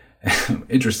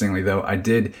 Interestingly, though, I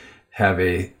did have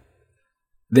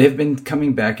they've been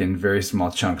coming back in very small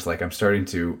chunks. Like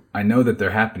I know that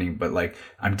they're happening, but like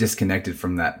I'm disconnected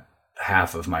from that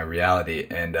half of my reality.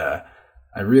 And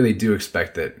I really do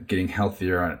expect that getting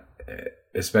healthier,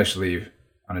 especially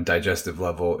on a digestive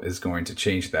level, is going to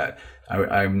change that.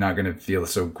 I'm not going to feel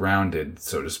so grounded,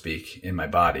 so to speak, in my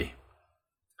body.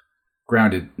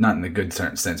 Grounded, not in the good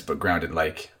sense, but grounded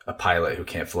like a pilot who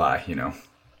can't fly,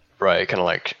 Right, kind of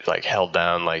like held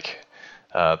down, like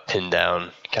pinned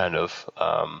down, kind of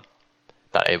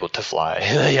not able to fly.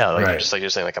 Right. Just like you're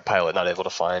saying, like a pilot not able to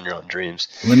fly in your own dreams.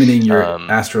 Limiting your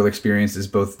astral experiences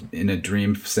both in a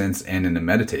dream sense and in a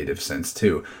meditative sense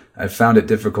too. I found it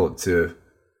difficult to.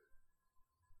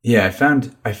 Yeah, I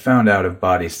found out of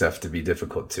body stuff to be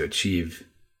difficult to achieve,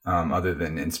 other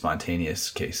than in spontaneous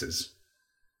cases.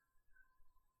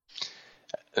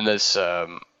 And that's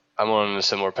I'm on a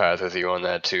similar path with you on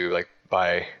that too. Like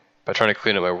by trying to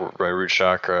clean up my root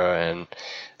chakra, and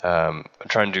I'm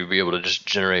trying to be able to just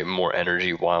generate more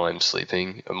energy while I'm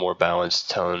sleeping, a more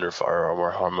balanced tone or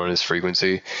more harmonious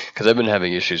frequency. Because I've been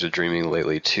having issues with dreaming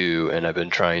lately too, and I've been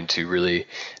trying to really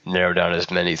narrow down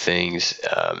as many things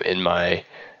in my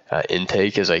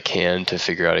intake as I can to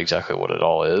figure out exactly what it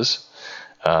all is.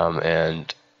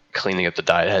 And cleaning up the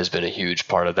diet has been a huge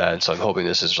part of that, and so I'm hoping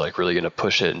this is like really going to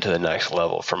push it into the next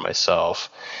level for myself,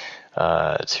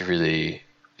 to really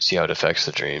see how it affects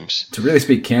the dreams. To really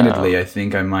speak candidly, I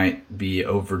think I might be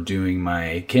overdoing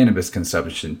my cannabis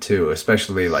consumption too,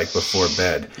 especially like before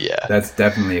bed. Yeah, that's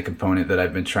definitely a component that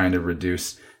I've been trying to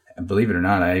reduce. And believe it or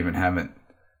not, I even haven't,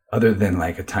 other than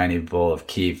like a tiny bowl of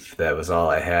keef, that was all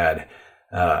I had.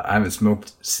 I haven't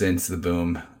smoked since the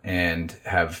boom, and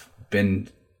have been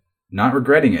not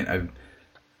regretting it.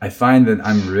 I find that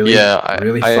I'm really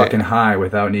fucking high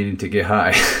without needing to get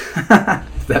high.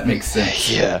 If that makes sense.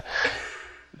 Yeah,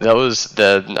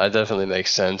 that definitely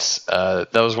makes sense. That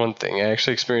was one thing I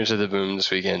actually experienced at the boom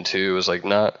this weekend too. It was like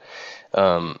not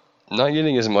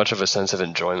getting as much of a sense of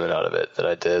enjoyment out of it that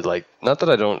I did. Like, not that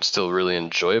I don't still really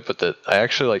enjoy it, but that I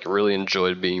actually like really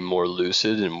enjoyed being more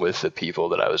lucid and with the people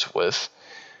that I was with,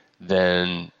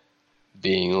 than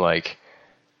being like,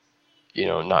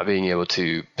 not being able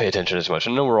to pay attention as much.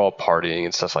 I know we're all partying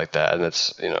and stuff like that, and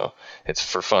that's, it's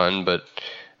for fun, but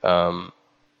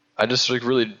I just like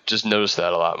really just noticed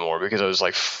that a lot more, because I was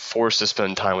like forced to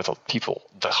spend time with people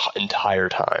the entire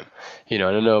time. I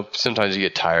don't know, sometimes you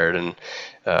get tired, and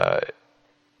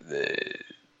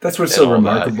that's what's so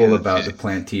remarkable about the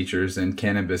plant teachers, and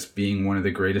cannabis being one of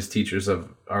the greatest teachers of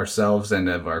ourselves and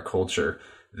of our culture,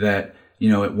 that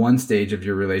at one stage of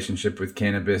your relationship with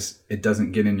cannabis, it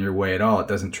doesn't get in your way at all. It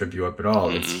doesn't trip you up at all.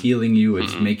 It's healing you.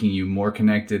 It's making you more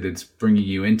connected. It's bringing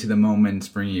you into the moment. It's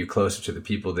bringing you closer to the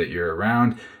people that you're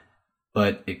around.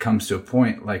 But it comes to a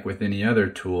point, like with any other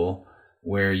tool,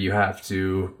 where you have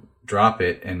to drop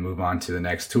it and move on to the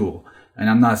next tool. And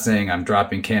I'm not saying I'm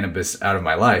dropping cannabis out of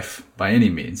my life by any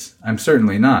means. I'm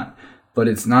certainly not. But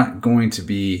it's not going to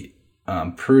be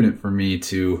prudent for me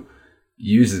to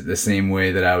use it the same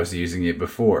way that I was using it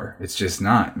before. It's just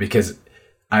not, because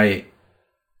the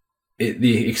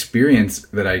experience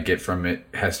that I get from it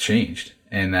has changed,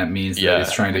 and that means that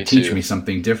it's trying to teach me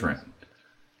something different.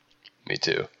 Me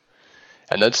too.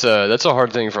 And that's a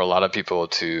hard thing for a lot of people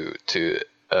to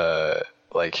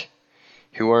like,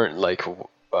 who aren't like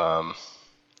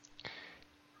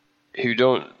who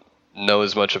don't know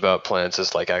as much about plants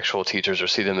as like actual teachers, or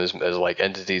see them as like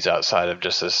entities outside of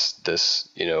just this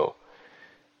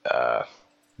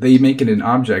they make it an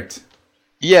object.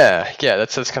 Yeah,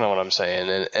 that's kind of what I'm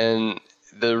saying, and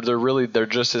they're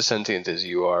just as sentient as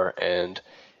you are, and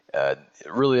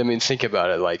really, I mean, think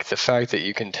about it, like the fact that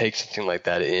you can take something like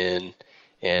that in,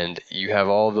 and you have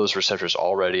all of those receptors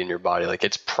already in your body, like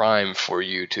it's prime for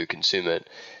you to consume it.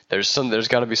 There's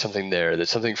got to be something there,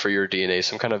 that's something for your DNA,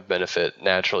 some kind of benefit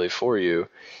naturally for you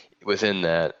within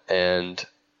that, and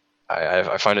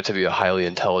I find it to be a highly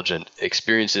intelligent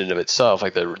experience in and of itself,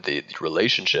 like the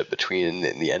relationship between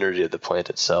the energy of the plant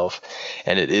itself,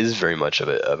 and it is very much of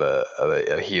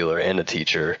a healer and a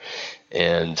teacher,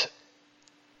 and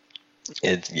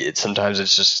it sometimes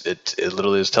it's just it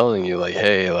literally is telling you like,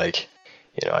 hey, like,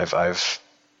 I've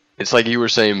it's like you were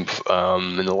saying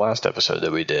in the last episode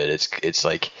that we did. It's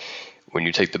like when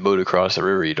you take the boat across the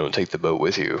river, you don't take the boat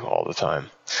with you all the time.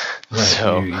 Right.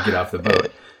 So you get off the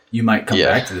boat. You might come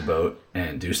back to the boat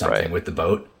and do something with the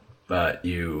boat, but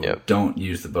you don't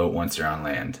use the boat once you're on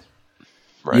land.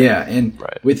 Right. Yeah, and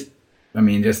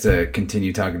just to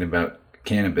continue talking about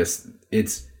cannabis,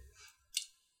 it's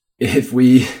if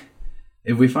we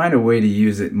find a way to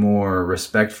use it more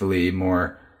respectfully,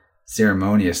 more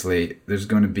ceremoniously, there's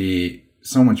going to be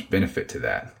so much benefit to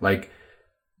that. Like,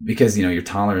 because your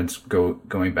tolerance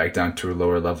going back down to a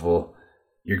lower level,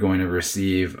 you're going to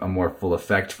receive a more full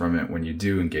effect from it when you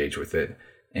do engage with it.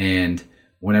 And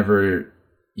whenever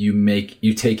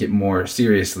you take it more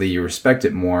seriously, you respect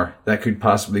it more, that could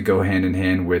possibly go hand in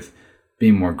hand with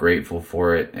being more grateful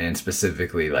for it. And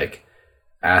specifically, like,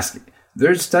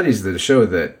 there's studies that show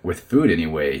that with food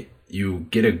anyway, you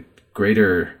get a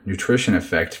greater nutrition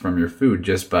effect from your food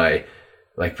just by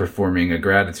like performing a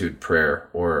gratitude prayer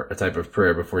or a type of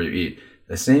prayer before you eat.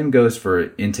 The same goes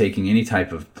for intaking any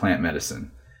type of plant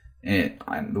medicine.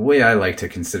 And the way I like to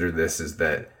consider this is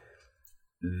that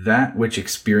which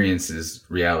experiences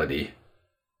reality,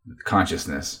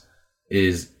 consciousness,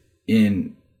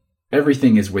 everything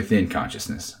is within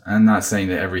consciousness. I'm not saying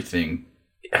that everything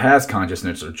has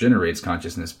consciousness or generates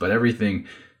consciousness, but everything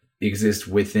exists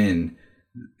within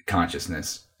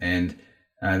consciousness. And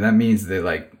that means that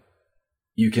like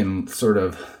you can sort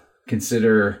of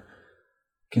consider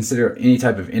any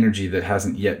type of energy that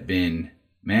hasn't yet been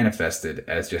manifested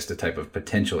as just a type of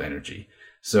potential energy.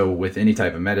 So with any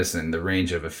type of medicine, the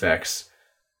range of effects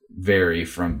vary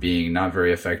from being not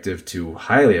very effective to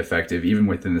highly effective, even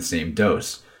within the same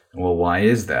dose. Well, why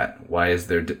is that? Why is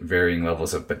there varying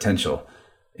levels of potential?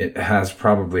 It has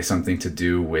probably something to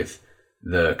do with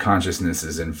the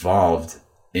consciousnesses involved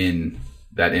in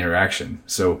that interaction.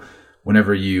 So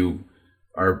whenever you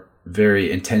are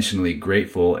very intentionally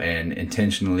grateful and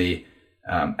intentionally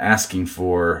asking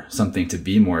for something to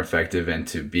be more effective and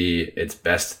to be its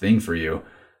best thing for you,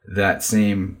 that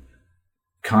same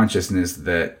consciousness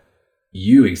that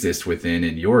you exist within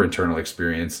in your internal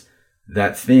experience,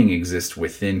 that thing exists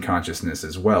within consciousness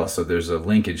as well. So there's a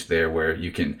linkage there where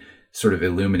you can sort of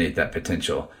illuminate that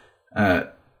potential.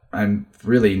 I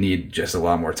really need just a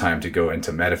lot more time to go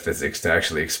into metaphysics to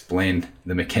actually explain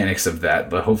the mechanics of that,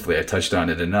 but hopefully I touched on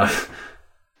it enough.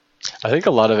 I think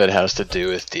a lot of it has to do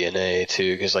with DNA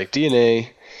too, because like DNA,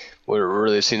 what it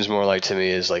really seems more like to me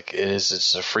is like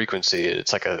it's a frequency.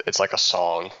 It's like a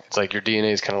song. It's like your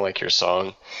DNA is kind of like your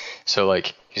song. So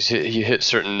like you hit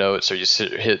certain notes, or you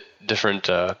hit different.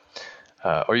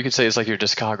 Or you could say it's like your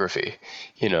discography,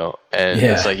 and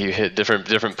it's like you hit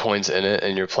different points in it,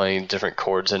 and you're playing different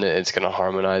chords in it. It's going to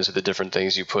harmonize with the different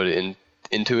things you put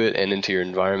into it and into your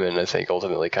environment. And I think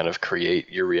ultimately kind of create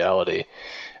your reality.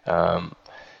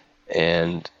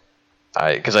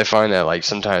 Because I find that like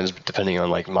sometimes depending on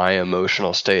like my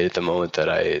emotional state at the moment that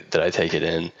I take it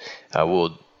in,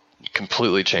 will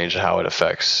completely change how it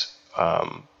affects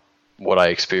what I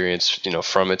experience,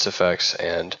 from its effects,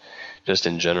 and just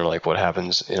in general, like what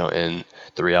happens, in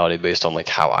the reality based on like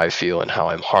how I feel and how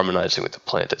I'm harmonizing with the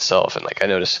plant itself. And like I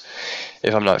notice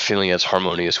if I'm not feeling as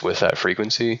harmonious with that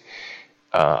frequency,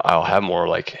 I'll have more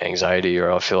like anxiety,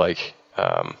 or I'll feel like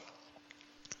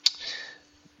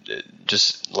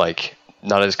just like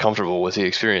not as comfortable with the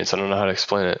experience. I don't know how to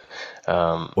explain it.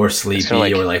 Or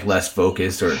sleepy, or like less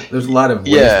focused, or there's a lot of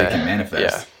ways they can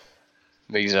manifest.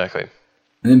 Yeah, exactly.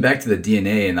 And then back to the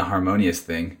DNA and the harmonious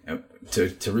thing, to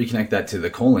reconnect that to the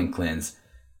colon cleanse,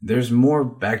 there's more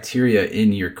bacteria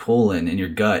in your colon, in your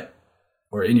gut,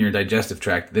 or in your digestive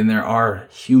tract than there are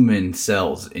human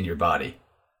cells in your body.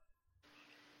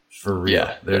 For real.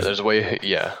 Yeah, there's a way,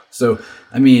 yeah. So,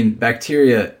 I mean,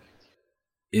 bacteria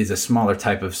is a smaller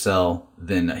type of cell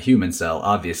than a human cell,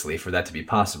 obviously, for that to be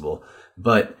possible.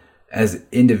 But as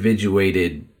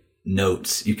individuated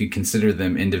notes, you could consider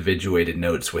them individuated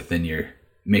notes within your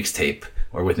mixtape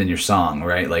or within your song,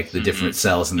 right? Like the different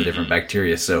cells and the different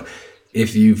bacteria. So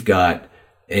if you've got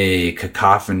a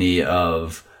cacophony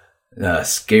of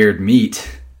scared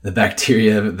meat, the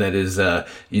bacteria that is, the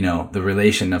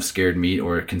relation of scared meat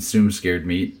or consumed scared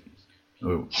meat.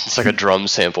 It's like a drum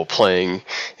sample playing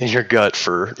in your gut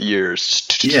for years.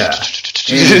 Yeah.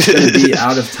 And it's going to be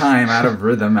out of time, out of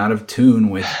rhythm, out of tune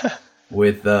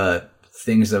with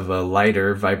things of a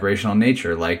lighter vibrational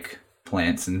nature, like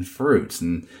plants and fruits.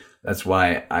 And that's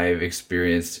why I've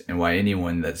experienced, and why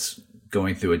anyone that's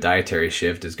going through a dietary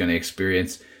shift is going to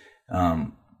experience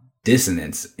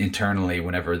dissonance internally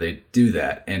whenever they do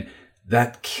that. And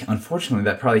that, unfortunately,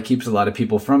 that probably keeps a lot of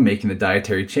people from making the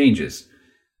dietary changes.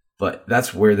 But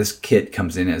that's where this kit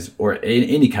comes in as, or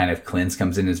any kind of cleanse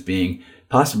comes in as being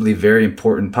possibly very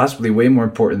important, possibly way more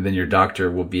important than your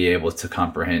doctor will be able to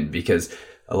comprehend, because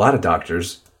a lot of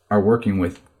doctors are working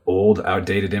with old,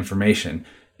 outdated information.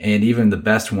 And even the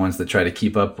best ones that try to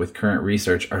keep up with current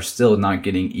research are still not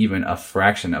getting even a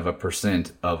fraction of a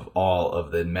 % of all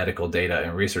of the medical data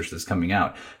and research that's coming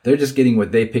out. They're just getting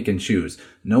what they pick and choose.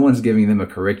 No one's giving them a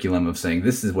curriculum of saying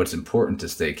this is what's important to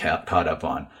stay caught up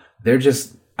on. They're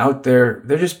just out there.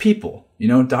 They're just people.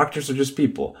 Doctors are just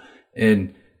people.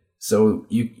 And so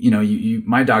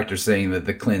my doctor saying that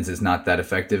the cleanse is not that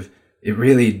effective, it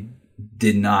really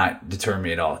did not deter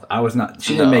me at all.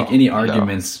 She didn't make any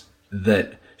arguments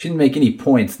that. She didn't make any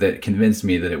points that convinced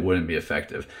me that it wouldn't be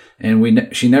effective. And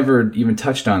she never even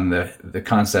touched on the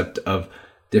concept of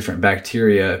different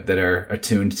bacteria that are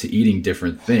attuned to eating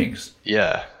different things.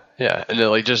 Yeah. Yeah. And then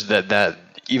like just that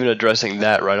even addressing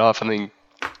that right off, I mean,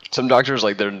 some doctors,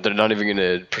 like they're not even going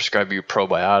to prescribe you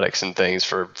probiotics and things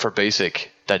for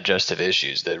basic digestive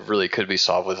issues that really could be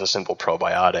solved with a simple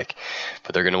probiotic,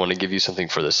 but they're going to want to give you something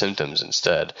for the symptoms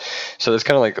instead. So that's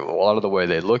kind of like a lot of the way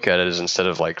they look at it is instead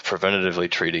of like preventatively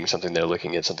treating something, they're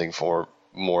looking at something for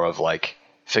more of like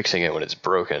fixing it when it's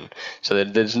broken. So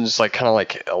there's just like kind of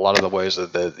like a lot of the ways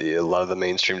that a lot of the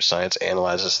mainstream science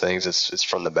analyzes things, it's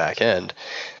from the back end.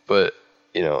 But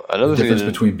another the difference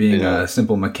thing between being a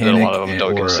simple mechanic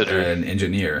or consider an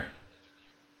engineer.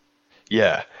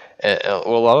 Yeah. And a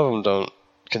lot of them don't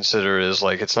consider is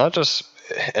like it's not just,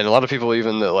 and a lot of people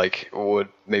even that like would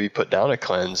maybe put down a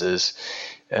cleanse is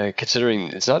considering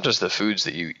it's not just the foods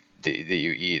that you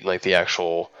eat, like the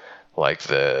actual like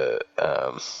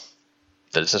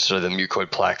that's necessarily the mucoid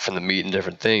plaque from the meat and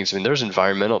different things. I mean, there's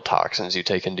environmental toxins you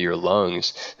take into your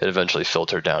lungs that eventually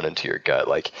filter down into your gut,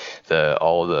 like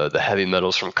all the heavy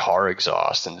metals from car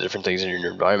exhaust and different things in your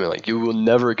environment. Like you will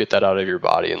never get that out of your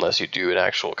body unless you do an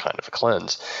actual kind of a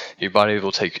cleanse. Your body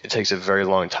it takes a very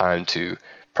long time to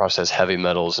process heavy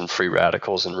metals and free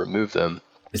radicals and remove them.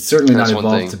 It's certainly not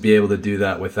evolved to be able to do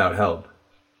that without help.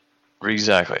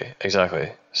 Exactly.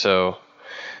 So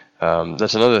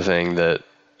that's another thing that,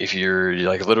 if you're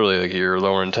like literally like your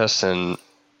lower intestine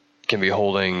can be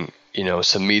holding,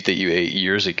 some meat that you ate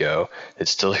years ago,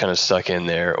 it's still kind of stuck in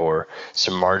there, or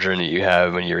some margarine that you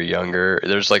have when you're younger.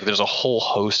 There's a whole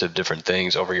host of different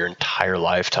things over your entire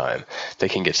lifetime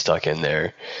that can get stuck in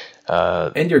there.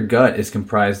 And your gut is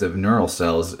comprised of neural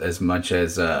cells as much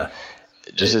as it's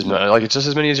just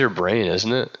as many as your brain,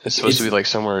 isn't it? It's supposed to be like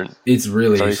somewhere. It's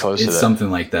really very close to that. Something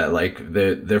like that. Like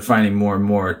they're finding more and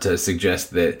more to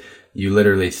suggest that you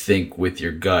literally think with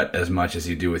your gut as much as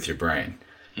you do with your brain.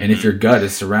 And if your gut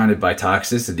is surrounded by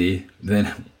toxicity,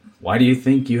 then why do you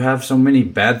think you have so many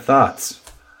bad thoughts?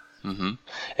 Mm-hmm.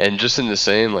 And just in the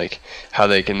same, like how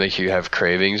they can make you have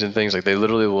cravings and things, like they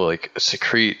literally will like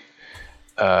secrete,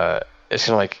 it's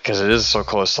kind of like, because it is so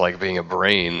close to like being a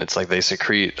brain, it's like they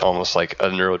secrete almost like a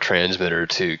neurotransmitter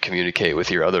to communicate with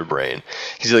your other brain.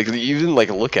 Because like you even like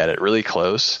look at it really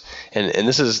close, and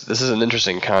this is an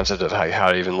interesting concept of how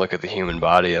to even look at the human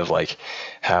body, of like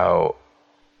how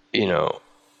you know,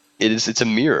 it's a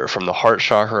mirror from the heart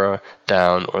chakra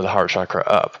down or the heart chakra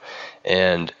up.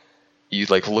 And you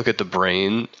like look at the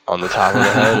brain on the top of the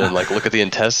head and like look at the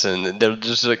intestine, and they're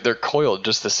just like they're coiled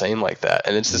just the same like that.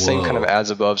 And it's the same kind of as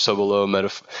above, so below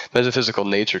metaphysical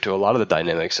nature to a lot of the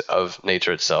dynamics of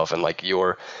nature itself, and like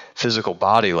your physical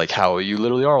body, like how you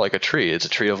literally are like a tree. It's a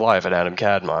tree of life at Adam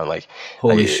Kadmon. Like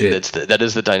holy shit, that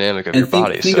is the dynamic of your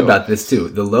body. Think about this too.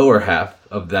 The lower half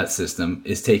of that system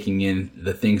is taking in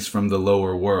the things from the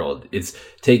lower world. It's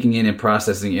taking in and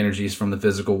processing energies from the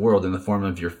physical world in the form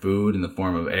of your food, in the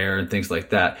form of air and things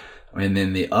like that. And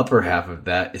then the upper half of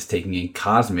that is taking in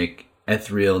cosmic,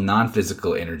 ethereal,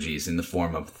 non-physical energies in the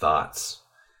form of thoughts,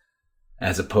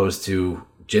 as opposed to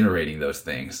generating those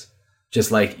things.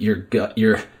 Just like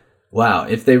wow,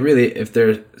 if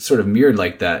they're sort of mirrored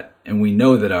like that, and we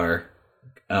know that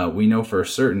we know for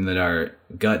certain that our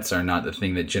guts are not the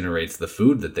thing that generates the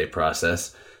food that they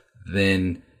process,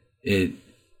 then it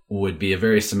would be a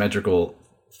very symmetrical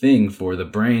thing for the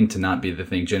brain to not be the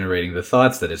thing generating the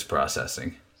thoughts that it's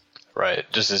processing. Right.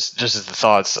 Just as the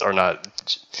thoughts are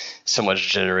not so much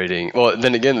generating. Well,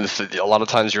 then again, a lot of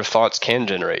times your thoughts can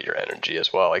generate your energy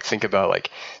as well. Like think about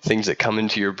like things that come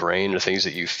into your brain or things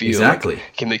that you feel exactly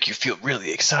like, can make you feel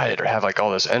really excited or have like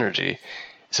all this energy.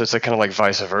 So it's like kind of like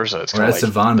vice versa. It's or as like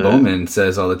Savan Bowman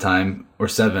says all the time, or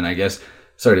Seven, I guess.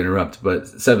 Sorry to interrupt, but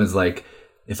Seven's like,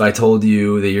 if I told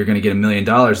you that you're going to get $1 million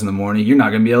in the morning, you're not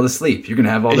going to be able to sleep. You're going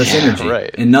to have all this energy. Right,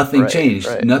 and nothing changed.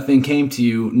 Right. Nothing came to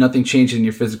you. Nothing changed in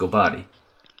your physical body.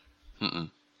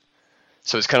 Mm-mm.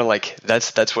 So it's kind of like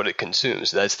that's what it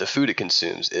consumes. That's the food it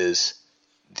consumes is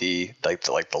the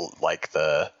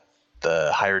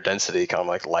higher density kind of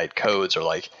like light codes or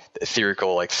like the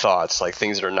etherical like thoughts, like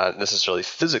things that are not necessarily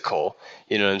physical.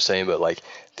 You know what I'm saying? But like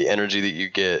the energy that you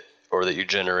get or that you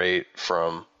generate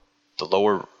from the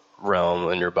lower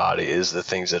realm in your body is the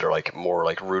things that are like more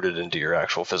like rooted into your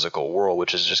actual physical world,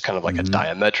 which is just kind of like a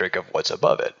diametric of what's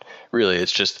above it. Really,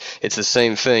 it's the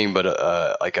same thing, but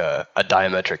like a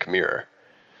diametric mirror.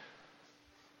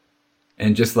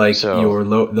 And just like the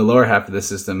lower half of the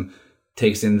system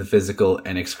takes in the physical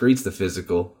and excretes the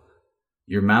physical,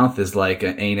 your mouth is like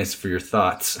an anus for your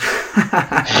thoughts.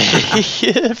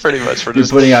 Yeah, pretty much. You're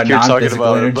putting out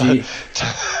non-physical energy.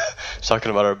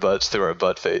 Talking about our butts through our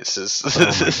butt faces.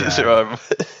 Oh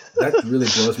that really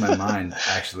blows my mind,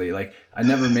 actually. Like, I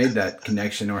never made that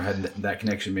connection or had that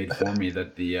connection made for me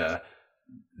that the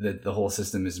whole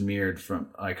system is mirrored from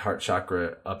like heart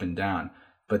chakra up and down.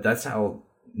 But that's how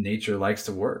nature likes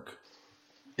to work.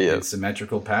 Yeah. In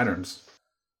symmetrical patterns.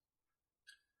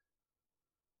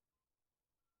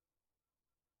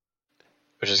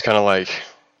 Which is kind of like,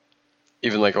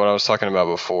 even like what I was talking about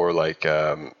before, like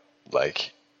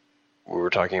we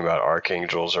were talking about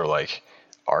archangels or like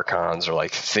archons or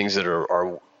like things that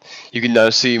are you can now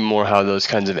see more how those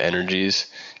kinds of energies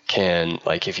can,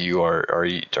 like if you are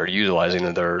utilizing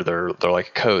them, they're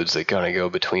like codes that kind of go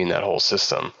between that whole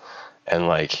system, and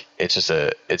like it's just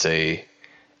it's a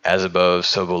as above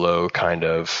so below kind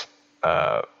of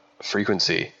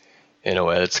frequency in a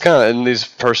way. It's kind of, and these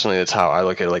personally, that's how I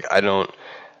look at it. Like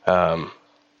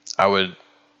I would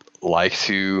like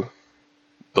to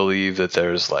believe that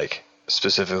there's like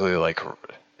specifically like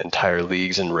entire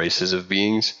leagues and races of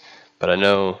beings, but I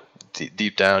know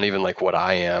deep down, even like what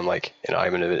I am, like, you know,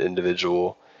 I'm an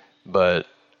individual, but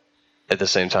at the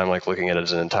same time, like looking at it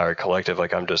as an entire collective,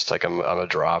 like I'm just like I'm a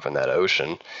drop in that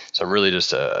ocean. So I'm really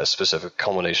just a specific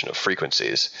culmination of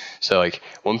frequencies. So like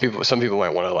some people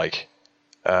might want to like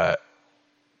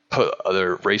put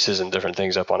other races and different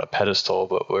things up on a pedestal,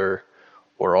 but we're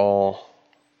all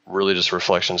really just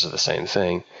reflections of the same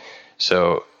thing.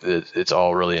 So it's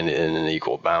all really in an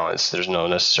equal balance. There's no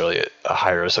necessarily a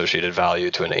higher associated value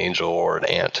to an angel or an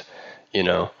ant, you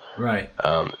know? Right.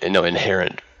 And no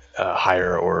inherent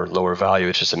higher or lower value.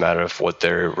 It's just a matter of what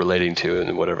they're relating to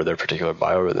and whatever their particular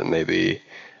biorhythm may be,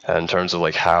 in terms of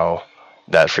like how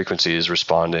that frequency is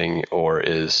responding or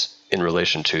is in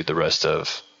relation to the rest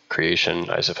of creation,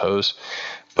 I suppose.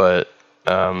 But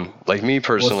like me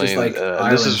personally, well, it's just like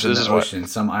islands this in is the ocean.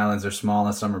 Some islands are small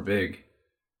and some are big.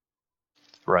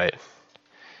 Right.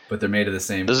 But they're made of the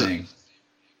same thing.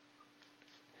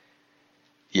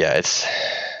 Yeah,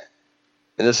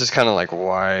 and this is kind of like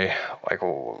why, like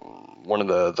one of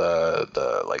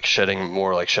the like shedding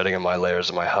of my layers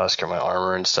of my husk or my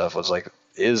armor and stuff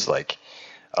is like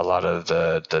a lot of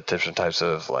the different types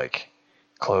of like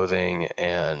clothing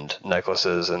and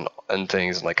necklaces and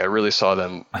things. And like I really saw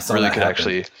them really could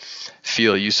actually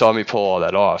feel. You saw me pull all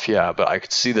that off, yeah, but I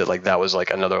could see that like that was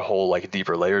like another whole like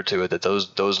deeper layer to it, that those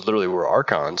literally were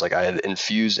archons. Like I had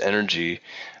infused energy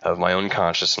of my own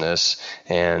consciousness,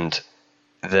 and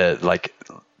that like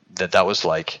that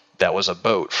was a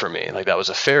boat for me. Like that was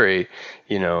a ferry,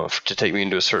 you know, to take me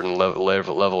into a certain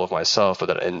level of myself, but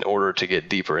that in order to get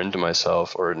deeper into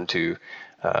myself or into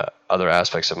other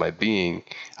aspects of my being,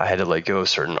 I had to let go of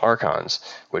certain archons,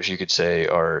 which you could say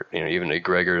are, you know, even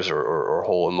egregors or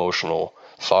whole emotional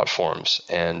thought forms.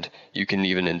 And you can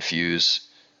even infuse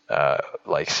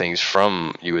like things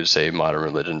from, you would say, modern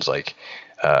religions, like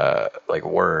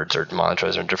words or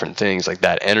mantras or different things. Like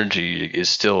that energy is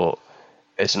still,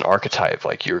 it's an archetype.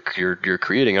 Like you're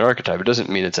creating an archetype. It doesn't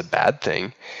mean it's a bad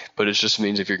thing, but it just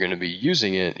means if you're going to be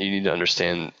using it, you need to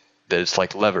understand that it's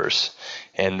like levers,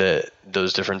 and that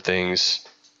those different things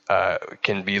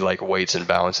can be like weights and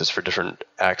balances for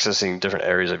accessing different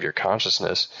areas of your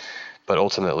consciousness. But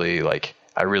ultimately, like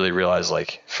I really realized,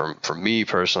 like for me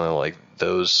personally, like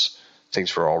those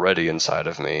things were already inside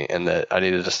of me, and that I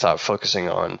needed to stop focusing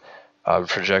on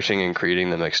projecting and creating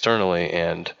them externally,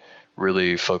 and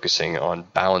really focusing on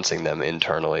balancing them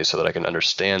internally so that I can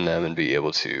understand them and be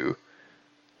able to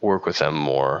work with them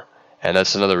more. And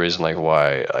that's another reason like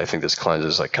why I think this cleanse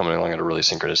is like coming along at a really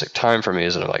synchronistic time for me,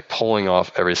 is that I'm like pulling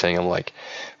off everything. I'm like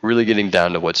really getting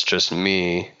down to what's just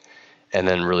me, and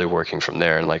then really working from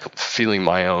there, and like feeling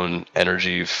my own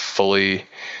energy fully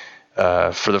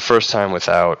for the first time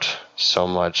without so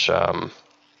much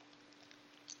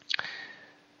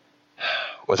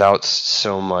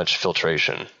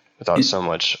filtration, without so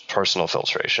much personal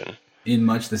filtration. In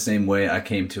much the same way, I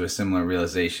came to a similar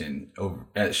realization over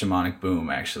at Shamanic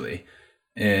Boom, actually,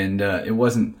 and it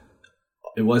wasn't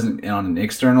on an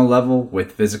external level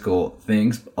with physical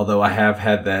things. Although I have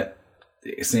had that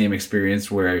same experience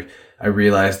where I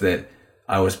realized that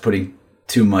I was putting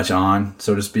too much on,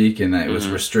 so to speak, and that it was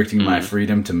restricting my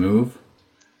freedom to move.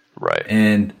 Right.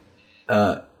 And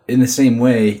in the same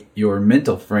way, your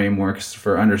mental frameworks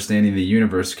for understanding the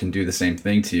universe can do the same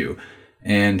thing to you.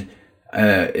 And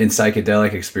in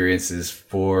psychedelic experiences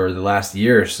for the last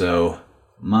year or so,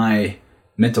 my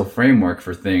mental framework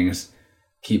for things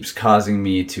keeps causing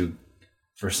me to,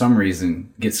 for some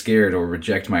reason, get scared or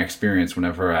reject my experience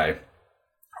whenever I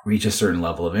reach a certain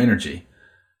level of energy.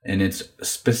 And it's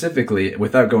specifically,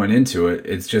 without going into it,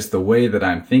 it's just the way that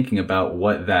I'm thinking about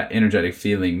what that energetic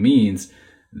feeling means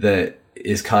that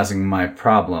is causing my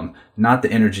problem, not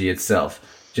the energy itself.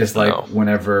 Just like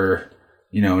whenever,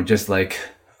 you know, just like,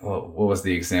 what was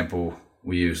the example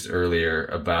we used earlier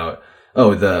about,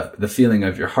 the feeling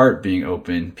of your heart being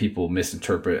open, people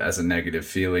misinterpret as a negative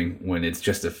feeling when it's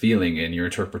just a feeling, and your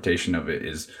interpretation of it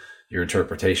is your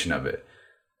interpretation of it.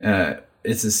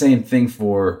 It's the same thing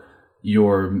for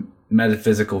your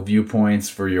metaphysical viewpoints,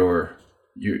 for your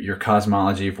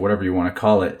cosmology, for whatever you want to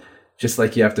call it. Just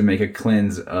like you have to make a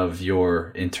cleanse of your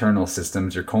internal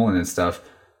systems, your colon and stuff,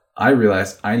 I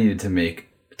realized I needed to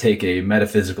take a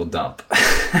metaphysical dump.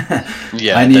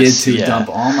 I needed to dump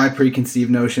all my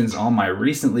preconceived notions, all my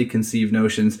recently conceived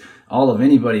notions, all of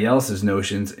anybody else's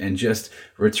notions, and just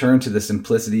return to the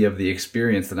simplicity of the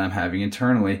experience that I'm having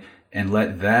internally, and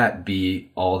let that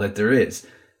be all that there is,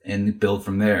 and build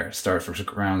from there. Start from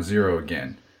ground zero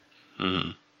again.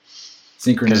 Mm-hmm.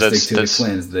 Synchronistic to the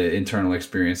cleanse, the internal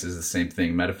experience is the same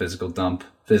thing. Metaphysical dump,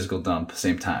 physical dump,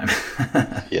 same time.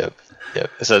 Yep.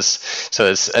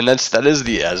 That is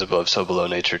the as above, so below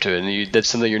nature to it, and that's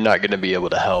something you're not going to be able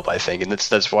to help, I think, and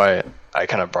that's why I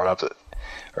kind of brought up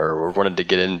or wanted to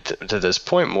get into this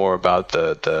point more about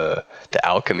the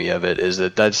alchemy of it. Is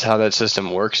that's how that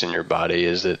system works in your body?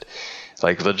 Is that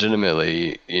like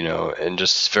legitimately, you know, and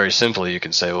just very simply, you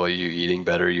can say, well, you eating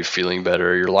better, you feeling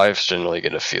better, your life's generally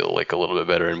going to feel like a little bit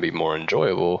better and be more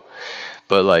enjoyable.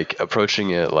 But like approaching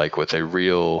it like with a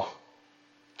real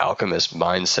alchemist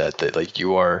mindset, that like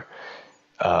you are,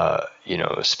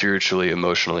 spiritually,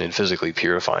 emotionally, and physically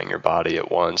purifying your body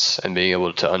at once, and being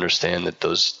able to understand that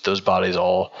those bodies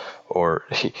all, or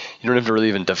you don't have to really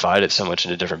even divide it so much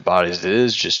into different bodies. It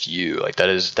is just you. Like that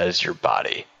is your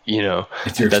body. You know,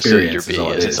 it's your that's experience. What your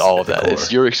being is. It's all of that.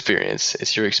 It's your experience.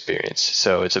 It's your experience.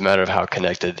 So it's a matter of how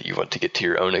connected you want to get to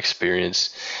your own experience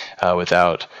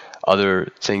without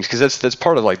other things, because that's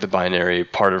part of like the binary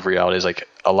part of reality. Is like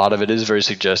a lot of it is very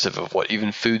suggestive of what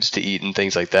even foods to eat and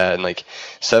things like that. And like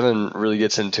 7 really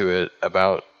gets into it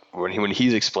about when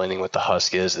he's explaining what the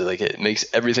husk is, like it makes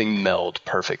everything meld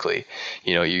perfectly.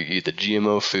 You eat the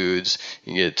GMO foods,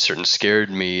 you get certain scared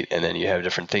meat, and then you have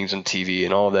different things on TV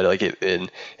and all of that. Like and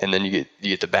then you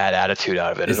get the bad attitude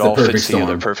out of it. It's it all fits storm.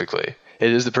 together perfectly.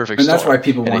 It is the perfect and storm. That's why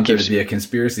people want there to be a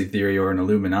conspiracy theory or an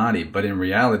Illuminati, but in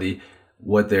reality,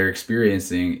 what they're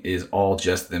experiencing is all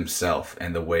just themselves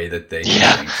and the way that they do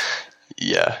things.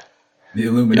 Yeah. The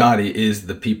Illuminati is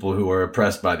the people who are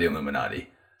oppressed by the Illuminati.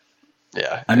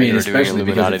 Yeah. I mean, especially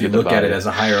because if you look at it as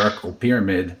a hierarchical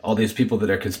pyramid, all these people that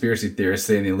are conspiracy theorists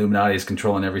saying the Illuminati is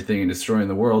controlling everything and destroying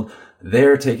the world,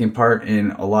 they're taking part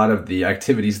in a lot of the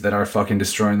activities that are fucking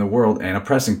destroying the world and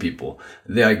oppressing people.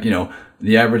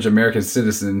 The average American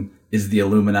citizen is the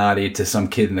Illuminati to some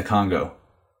kid in the Congo.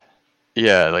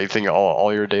 Yeah, like think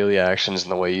all your daily actions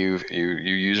and the way you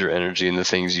use your energy and the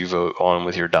things you vote on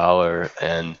with your dollar,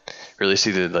 and really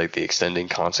see the extending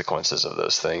consequences of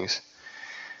those things.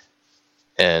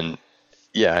 And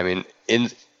yeah, I mean,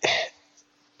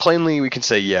 plainly we can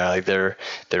say, yeah, like there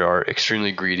are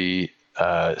extremely greedy,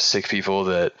 sick people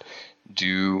that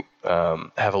do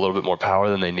have a little bit more power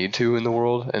than they need to in the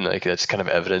world, and like that's kind of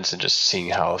evidence in just seeing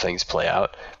how things play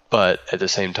out. But at the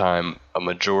same time, a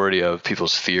majority of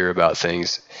people's fear about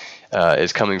things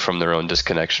is coming from their own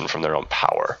disconnection from their own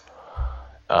power,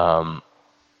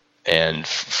 and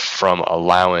from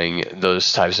allowing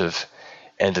those types of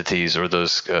entities or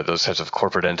those types of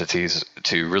corporate entities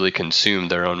to really consume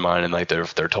their own mind and like their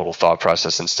total thought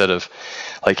process. Instead of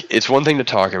like, it's one thing to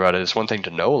talk about it, it's one thing to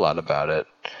know a lot about it,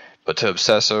 but to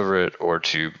obsess over it or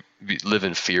to live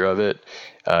in fear of it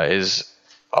is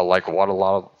like what a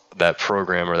lot of that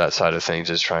program or that side of things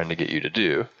is trying to get you to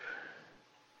do.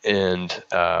 And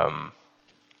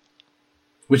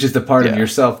which is the part of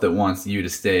yourself that wants you to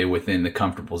stay within the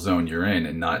comfortable zone you're in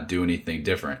and not do anything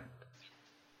different.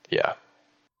 Yeah.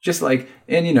 Just like,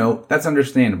 and that's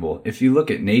understandable. If you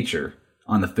look at nature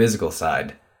on the physical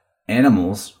side,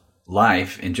 animals,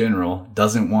 life in general,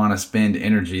 doesn't want to spend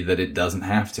energy that it doesn't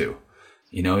have to.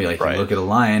 You look at a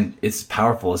lion, it's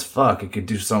powerful as fuck. It could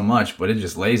do so much, but it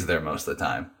just lays there most of the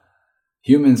time.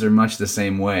 Humans are much the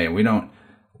same way. We don't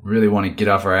really want to get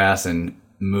off our ass and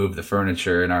move the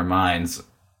furniture in our minds,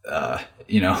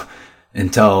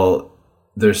 until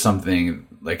there's something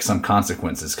like some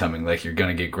consequences coming, like you're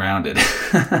going to get grounded.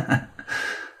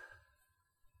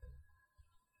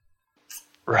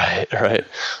 Right.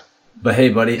 But hey,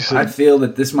 buddy, I feel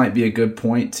that this might be a good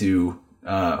point to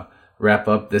wrap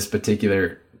up this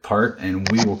particular part, and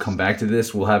we will come back to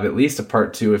this. We'll have at least a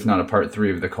part 2, if not a part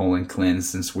 3 of the colon cleanse,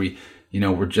 since we're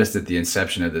just at the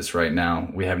inception of this right now.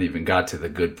 We haven't even got to the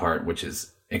good part, which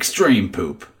is extreme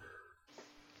poop.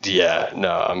 Yeah,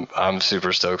 no, I'm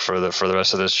super stoked for the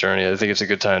rest of this journey. I think it's a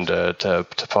good time to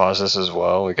pause this as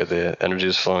well. We got the energy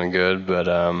is flowing good, but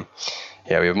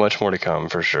we have much more to come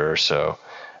for sure. So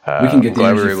we can get the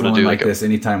energy flowing like this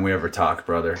anytime we ever talk,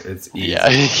 brother. It's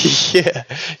easy. Yeah,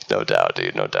 no doubt,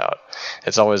 dude, no doubt.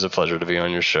 It's always a pleasure to be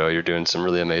on your show. You're doing some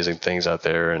really amazing things out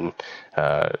there, and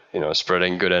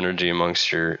spreading good energy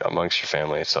amongst your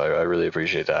family. So I really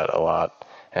appreciate that a lot,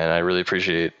 and I really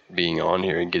appreciate being on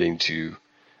here and getting to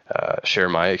share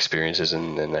my experiences,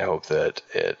 and I hope that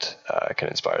it can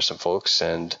inspire some folks.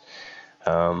 And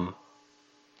I'm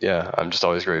just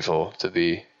always grateful to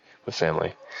be with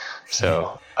family.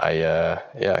 So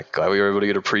glad we were able to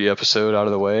get a pre-episode out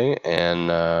of the way, and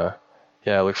I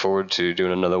look forward to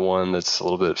doing another one that's a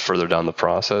little bit further down the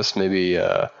process. Maybe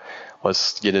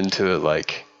let's get into it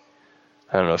like,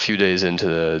 I don't know, a few days into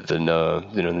the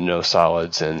no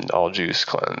solids and all juice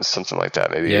cleanse, something like that.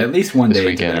 Maybe at least one day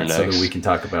into that, so that we can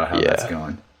talk about how that's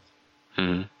going.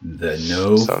 Mm-hmm. The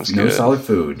no solid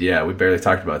food. Yeah, we barely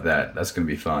talked about that. That's going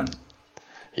to be fun.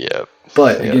 Yeah.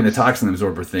 But again, the toxin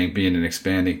absorber thing being an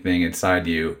expanding thing inside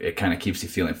you, it kind of keeps you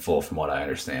feeling full, from what I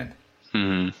understand.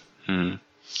 Mm-hmm.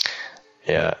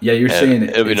 Yeah. Yeah, you're saying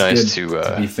it'll be nice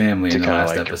to be family in the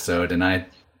last episode, and I.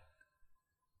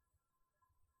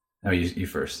 Oh, you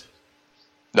first.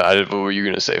 No, what were you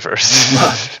going to say first?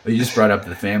 Well, you just brought up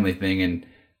the family thing, and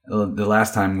the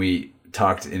last time we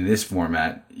talked in this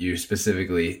format, you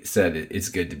specifically said it's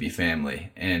good to be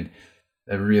family, and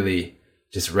that really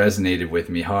just resonated with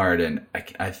me hard. And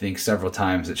I think several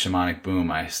times at Shamanic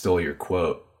Boom, I stole your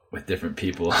quote with different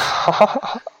people.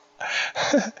 But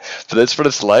that's what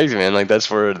it's like, man. Like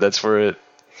that's where it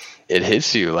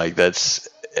hits you. Like that's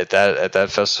at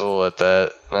that festival, at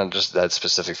that, not just that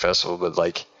specific festival, but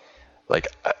like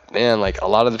man, like a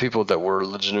lot of the people that were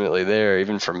legitimately there,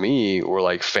 even for me, were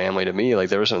like family to me. Like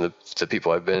there were some of the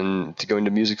people I've been to going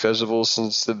to music festivals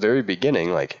since the very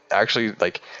beginning. Like actually,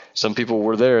 like some people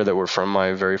were there that were from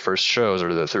my very first shows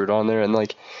or that threw it on there, and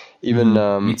like Even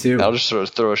me too. I'll just sort of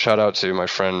throw a shout out to my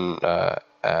friend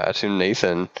to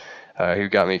Nathan, who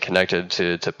got me connected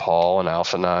to Paul and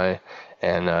Alpha and I,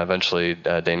 and eventually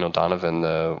Daniel Donovan,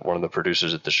 one of the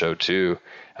producers at the show too.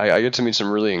 I get to meet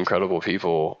some really incredible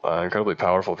people, incredibly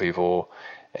powerful people,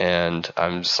 and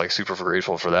I'm just like super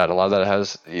grateful for that. And a lot of that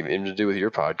has even to do with your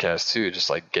podcast too, just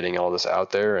like getting all this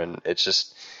out there. And it's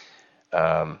just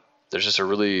there's just a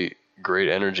really great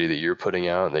energy that you're putting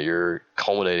out and that you're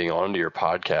culminating onto your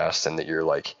podcast, and that you're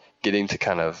like getting to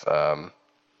kind of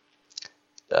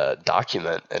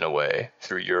document in a way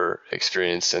through your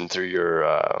experience and through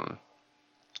your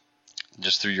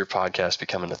just through your podcast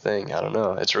becoming a thing. I don't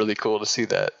know. It's really cool to see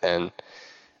that. And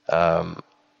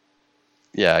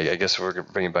yeah, I guess we're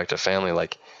bringing it back to family.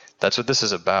 Like, that's what this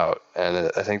is about.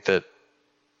 And I think that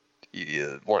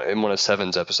in one of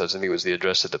Seven's episodes, I think it was the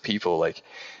address to the people. Like,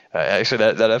 actually,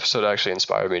 that episode actually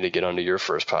inspired me to get onto your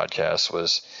first podcast.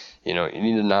 Was, you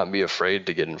need to not be afraid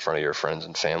to get in front of your friends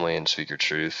and family and speak your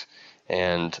truth.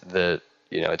 And that,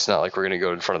 it's not like we're going to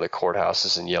go in front of the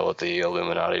courthouses and yell at the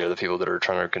Illuminati or the people that are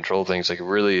trying to control things. Like,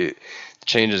 really,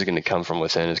 change is going to come from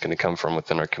within. It's going to come from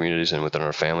within our communities and within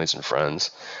our families and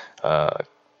friends.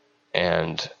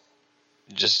 And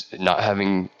just not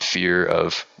having fear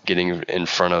of getting in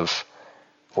front of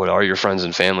what are your friends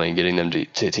and family and getting them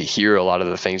to hear a lot of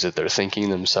the things that they're thinking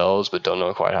themselves but don't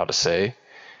know quite how to say,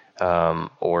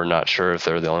 or not sure if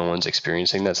they're the only ones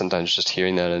experiencing that. Sometimes just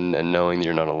hearing that and knowing that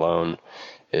you're not alone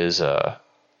is a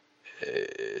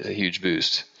huge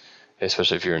boost,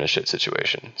 especially if you're in a shit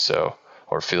situation. So,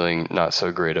 or feeling not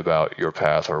so great about your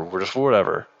path, or just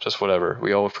whatever.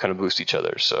 We all kind of boost each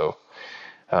other. So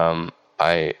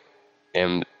I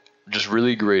am just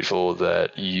really grateful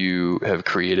that you have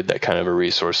created that kind of a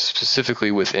resource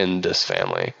specifically within this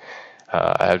family.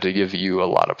 I have to give you a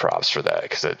lot of props for that,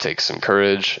 because it takes some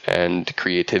courage and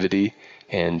creativity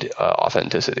and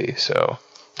authenticity. So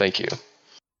thank you.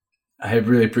 I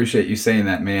really appreciate you saying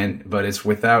that, man. But it's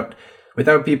without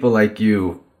people like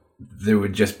you, there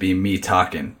would just be me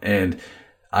talking. And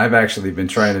I've actually been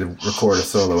trying to record a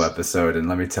solo episode, and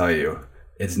let me tell you,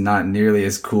 it's not nearly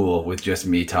as cool with just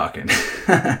me talking.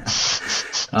 Man,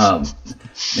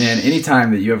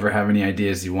 anytime that you ever have any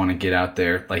ideas you want to get out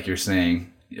there, like you're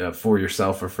saying, for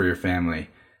yourself or for your family,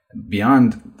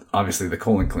 beyond obviously the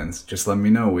colon cleanse, just let me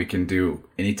know. We can do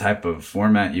any type of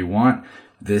format you want.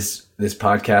 This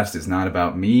podcast is not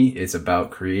about me. It's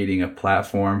about creating a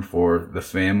platform for the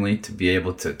family to be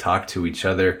able to talk to each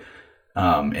other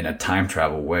in a time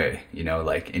travel way.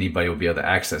 Like, anybody will be able to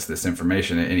access this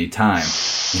information at any time.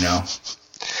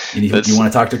 You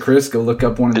want to talk to Chris? Go look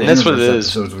up one of the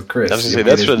episodes with Chris. I was gonna say,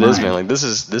 that's what it is, man. Like, this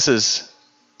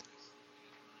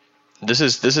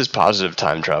is positive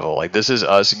time travel. Like, this is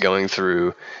us going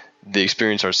through the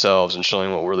experience ourselves and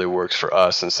showing what really works for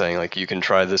us, and saying, like, you can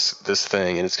try this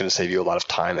thing, and it's going to save you a lot of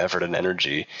time, effort, and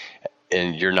energy.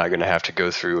 And you're not going to have to go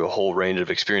through a whole range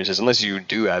of experiences, unless you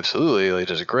do absolutely,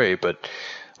 which is great. But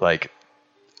like,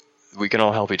 we can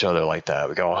all help each other like that.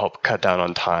 We can all help cut down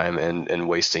on time and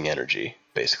wasting energy,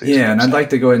 basically. Yeah, and I'd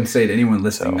like to go ahead and say to anyone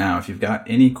listening now, if you've got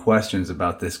any questions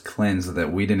about this cleanse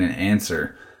that we didn't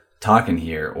answer talking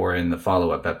here or in the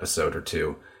follow-up episode or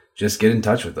two, just get in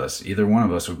touch with us. Either one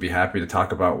of us would be happy to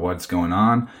talk about what's going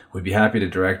on. We'd be happy to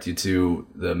direct you to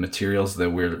the materials that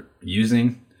we're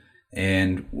using.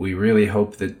 And we really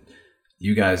hope that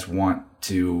you guys want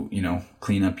to,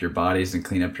 clean up your bodies and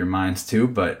clean up your minds too.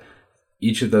 But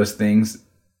each of those things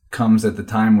comes at the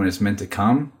time when it's meant to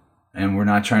come. And we're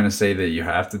not trying to say that you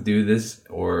have to do this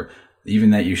or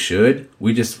even that you should.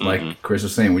 We just, like Chris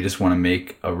was saying, we just want to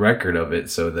make a record of it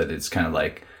so that it's kind of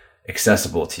like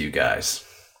accessible to you guys.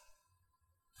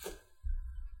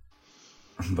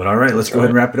 But all right, let's go ahead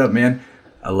and wrap it up, man.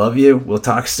 I love you. We'll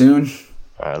talk soon.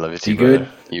 All right, love you too, you good?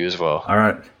 Brother. You as well. All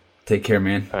right. Take care,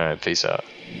 man. All right, peace out.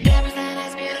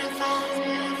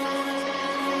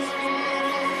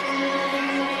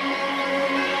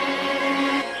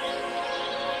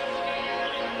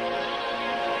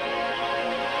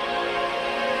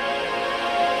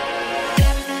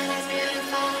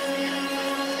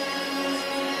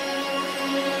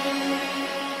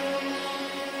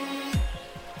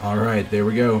 All right, there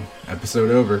we go. Episode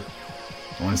over.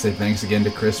 I want to say thanks again to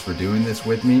Chris for doing this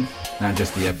with me. Not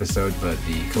just the episode, but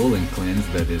the colon cleanse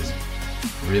that is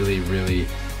really, really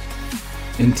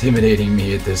intimidating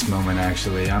me at this moment,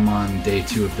 actually. I'm on day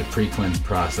 2 of the pre-cleanse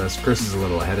process. Chris is a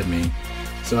little ahead of me,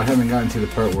 so I haven't gotten to the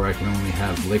part where I can only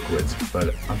have liquids,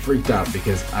 but I'm freaked out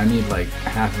because I need like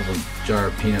half of a jar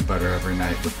of peanut butter every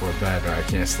night before bed or I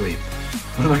can't sleep.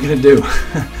 What am I going to do?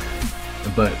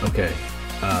 But, okay.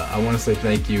 I want to say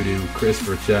thank you to Chris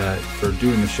for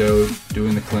doing the show,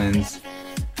 doing the cleanse.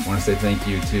 I want to say thank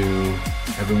you to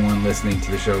everyone listening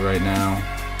to the show right now.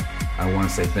 I want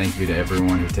to say thank you to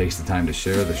everyone who takes the time to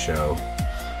share the show.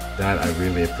 That I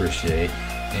really appreciate.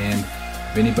 And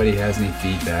if anybody has any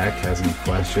feedback, has any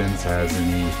questions, has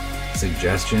any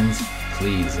suggestions,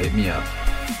 please hit me up.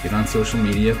 Get on social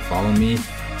media, follow me,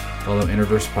 follow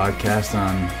Interverse Podcast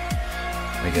on,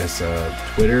 I guess,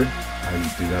 Twitter.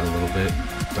 I do that a little bit.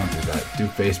 Don't do that. Do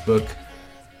Facebook.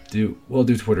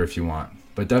 Do Twitter if you want.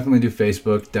 But definitely do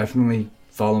Facebook. Definitely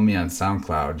follow me on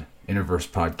SoundCloud, Interverse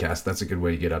Podcast. That's a good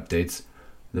way to get updates.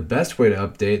 The best way to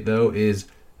update, though, is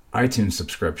iTunes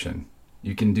subscription.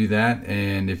 You can do that,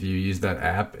 and if you use that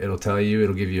app, it'll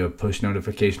give you a push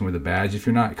notification with a badge. If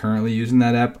you're not currently using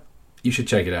that app, you should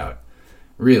check it out.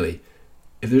 Really,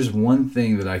 if there's one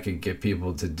thing that I could get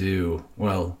people to do,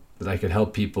 that I could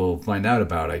help people find out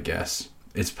about, I guess,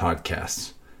 it's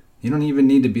podcasts. You don't even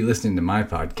need to be listening to my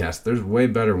podcast. There's way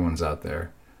better ones out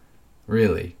there.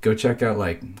 Really, go check out,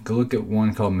 go look at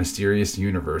one called Mysterious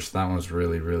Universe. That one's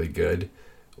really, really good.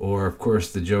 Or, of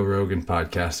course, the Joe Rogan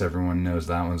podcast. Everyone knows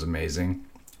that one's amazing.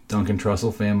 Duncan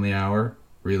Trussell Family Hour,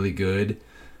 really good.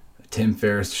 Tim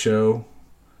Ferriss Show,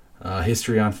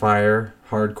 History on Fire,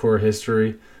 Hardcore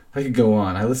History. I could go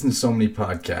on. I listen to so many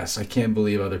podcasts. I can't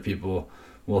believe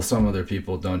some other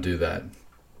people don't do that.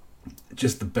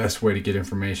 Just the best way to get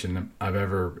information I've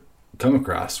ever come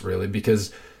across, really,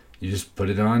 because you just put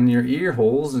it on your ear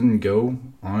holes and go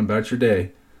on about your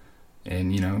day.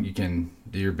 And, you can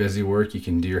do your busy work. You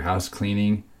can do your house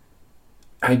cleaning.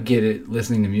 I get it.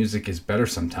 Listening to music is better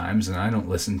sometimes, and I don't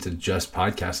listen to just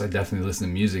podcasts. I definitely listen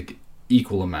to music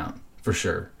equal amount, for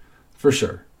sure.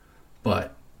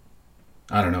 But,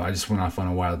 I don't know. I just went off on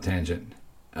a wild tangent.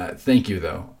 Thank you,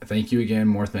 though. Thank you again.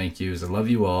 More thank yous. I love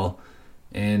you all.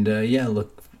 And,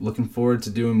 looking forward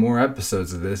to doing more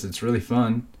episodes of this. It's really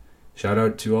fun. Shout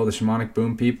out to all the Shamanic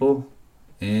Boom people.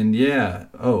 And,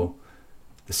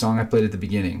 the song I played at the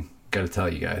beginning, gotta tell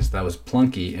you guys, that was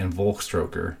Plunky and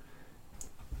Volkstroker.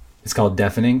 It's called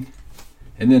Deafening.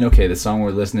 And then, the song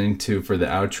we're listening to for the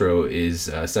outro is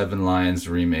Seven Lions'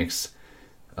 remix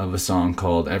of a song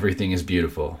called Everything is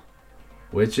Beautiful,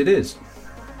 which it is.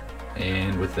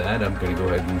 And with that, I'm gonna go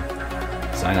ahead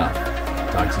and sign off.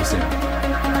 Talk to you soon.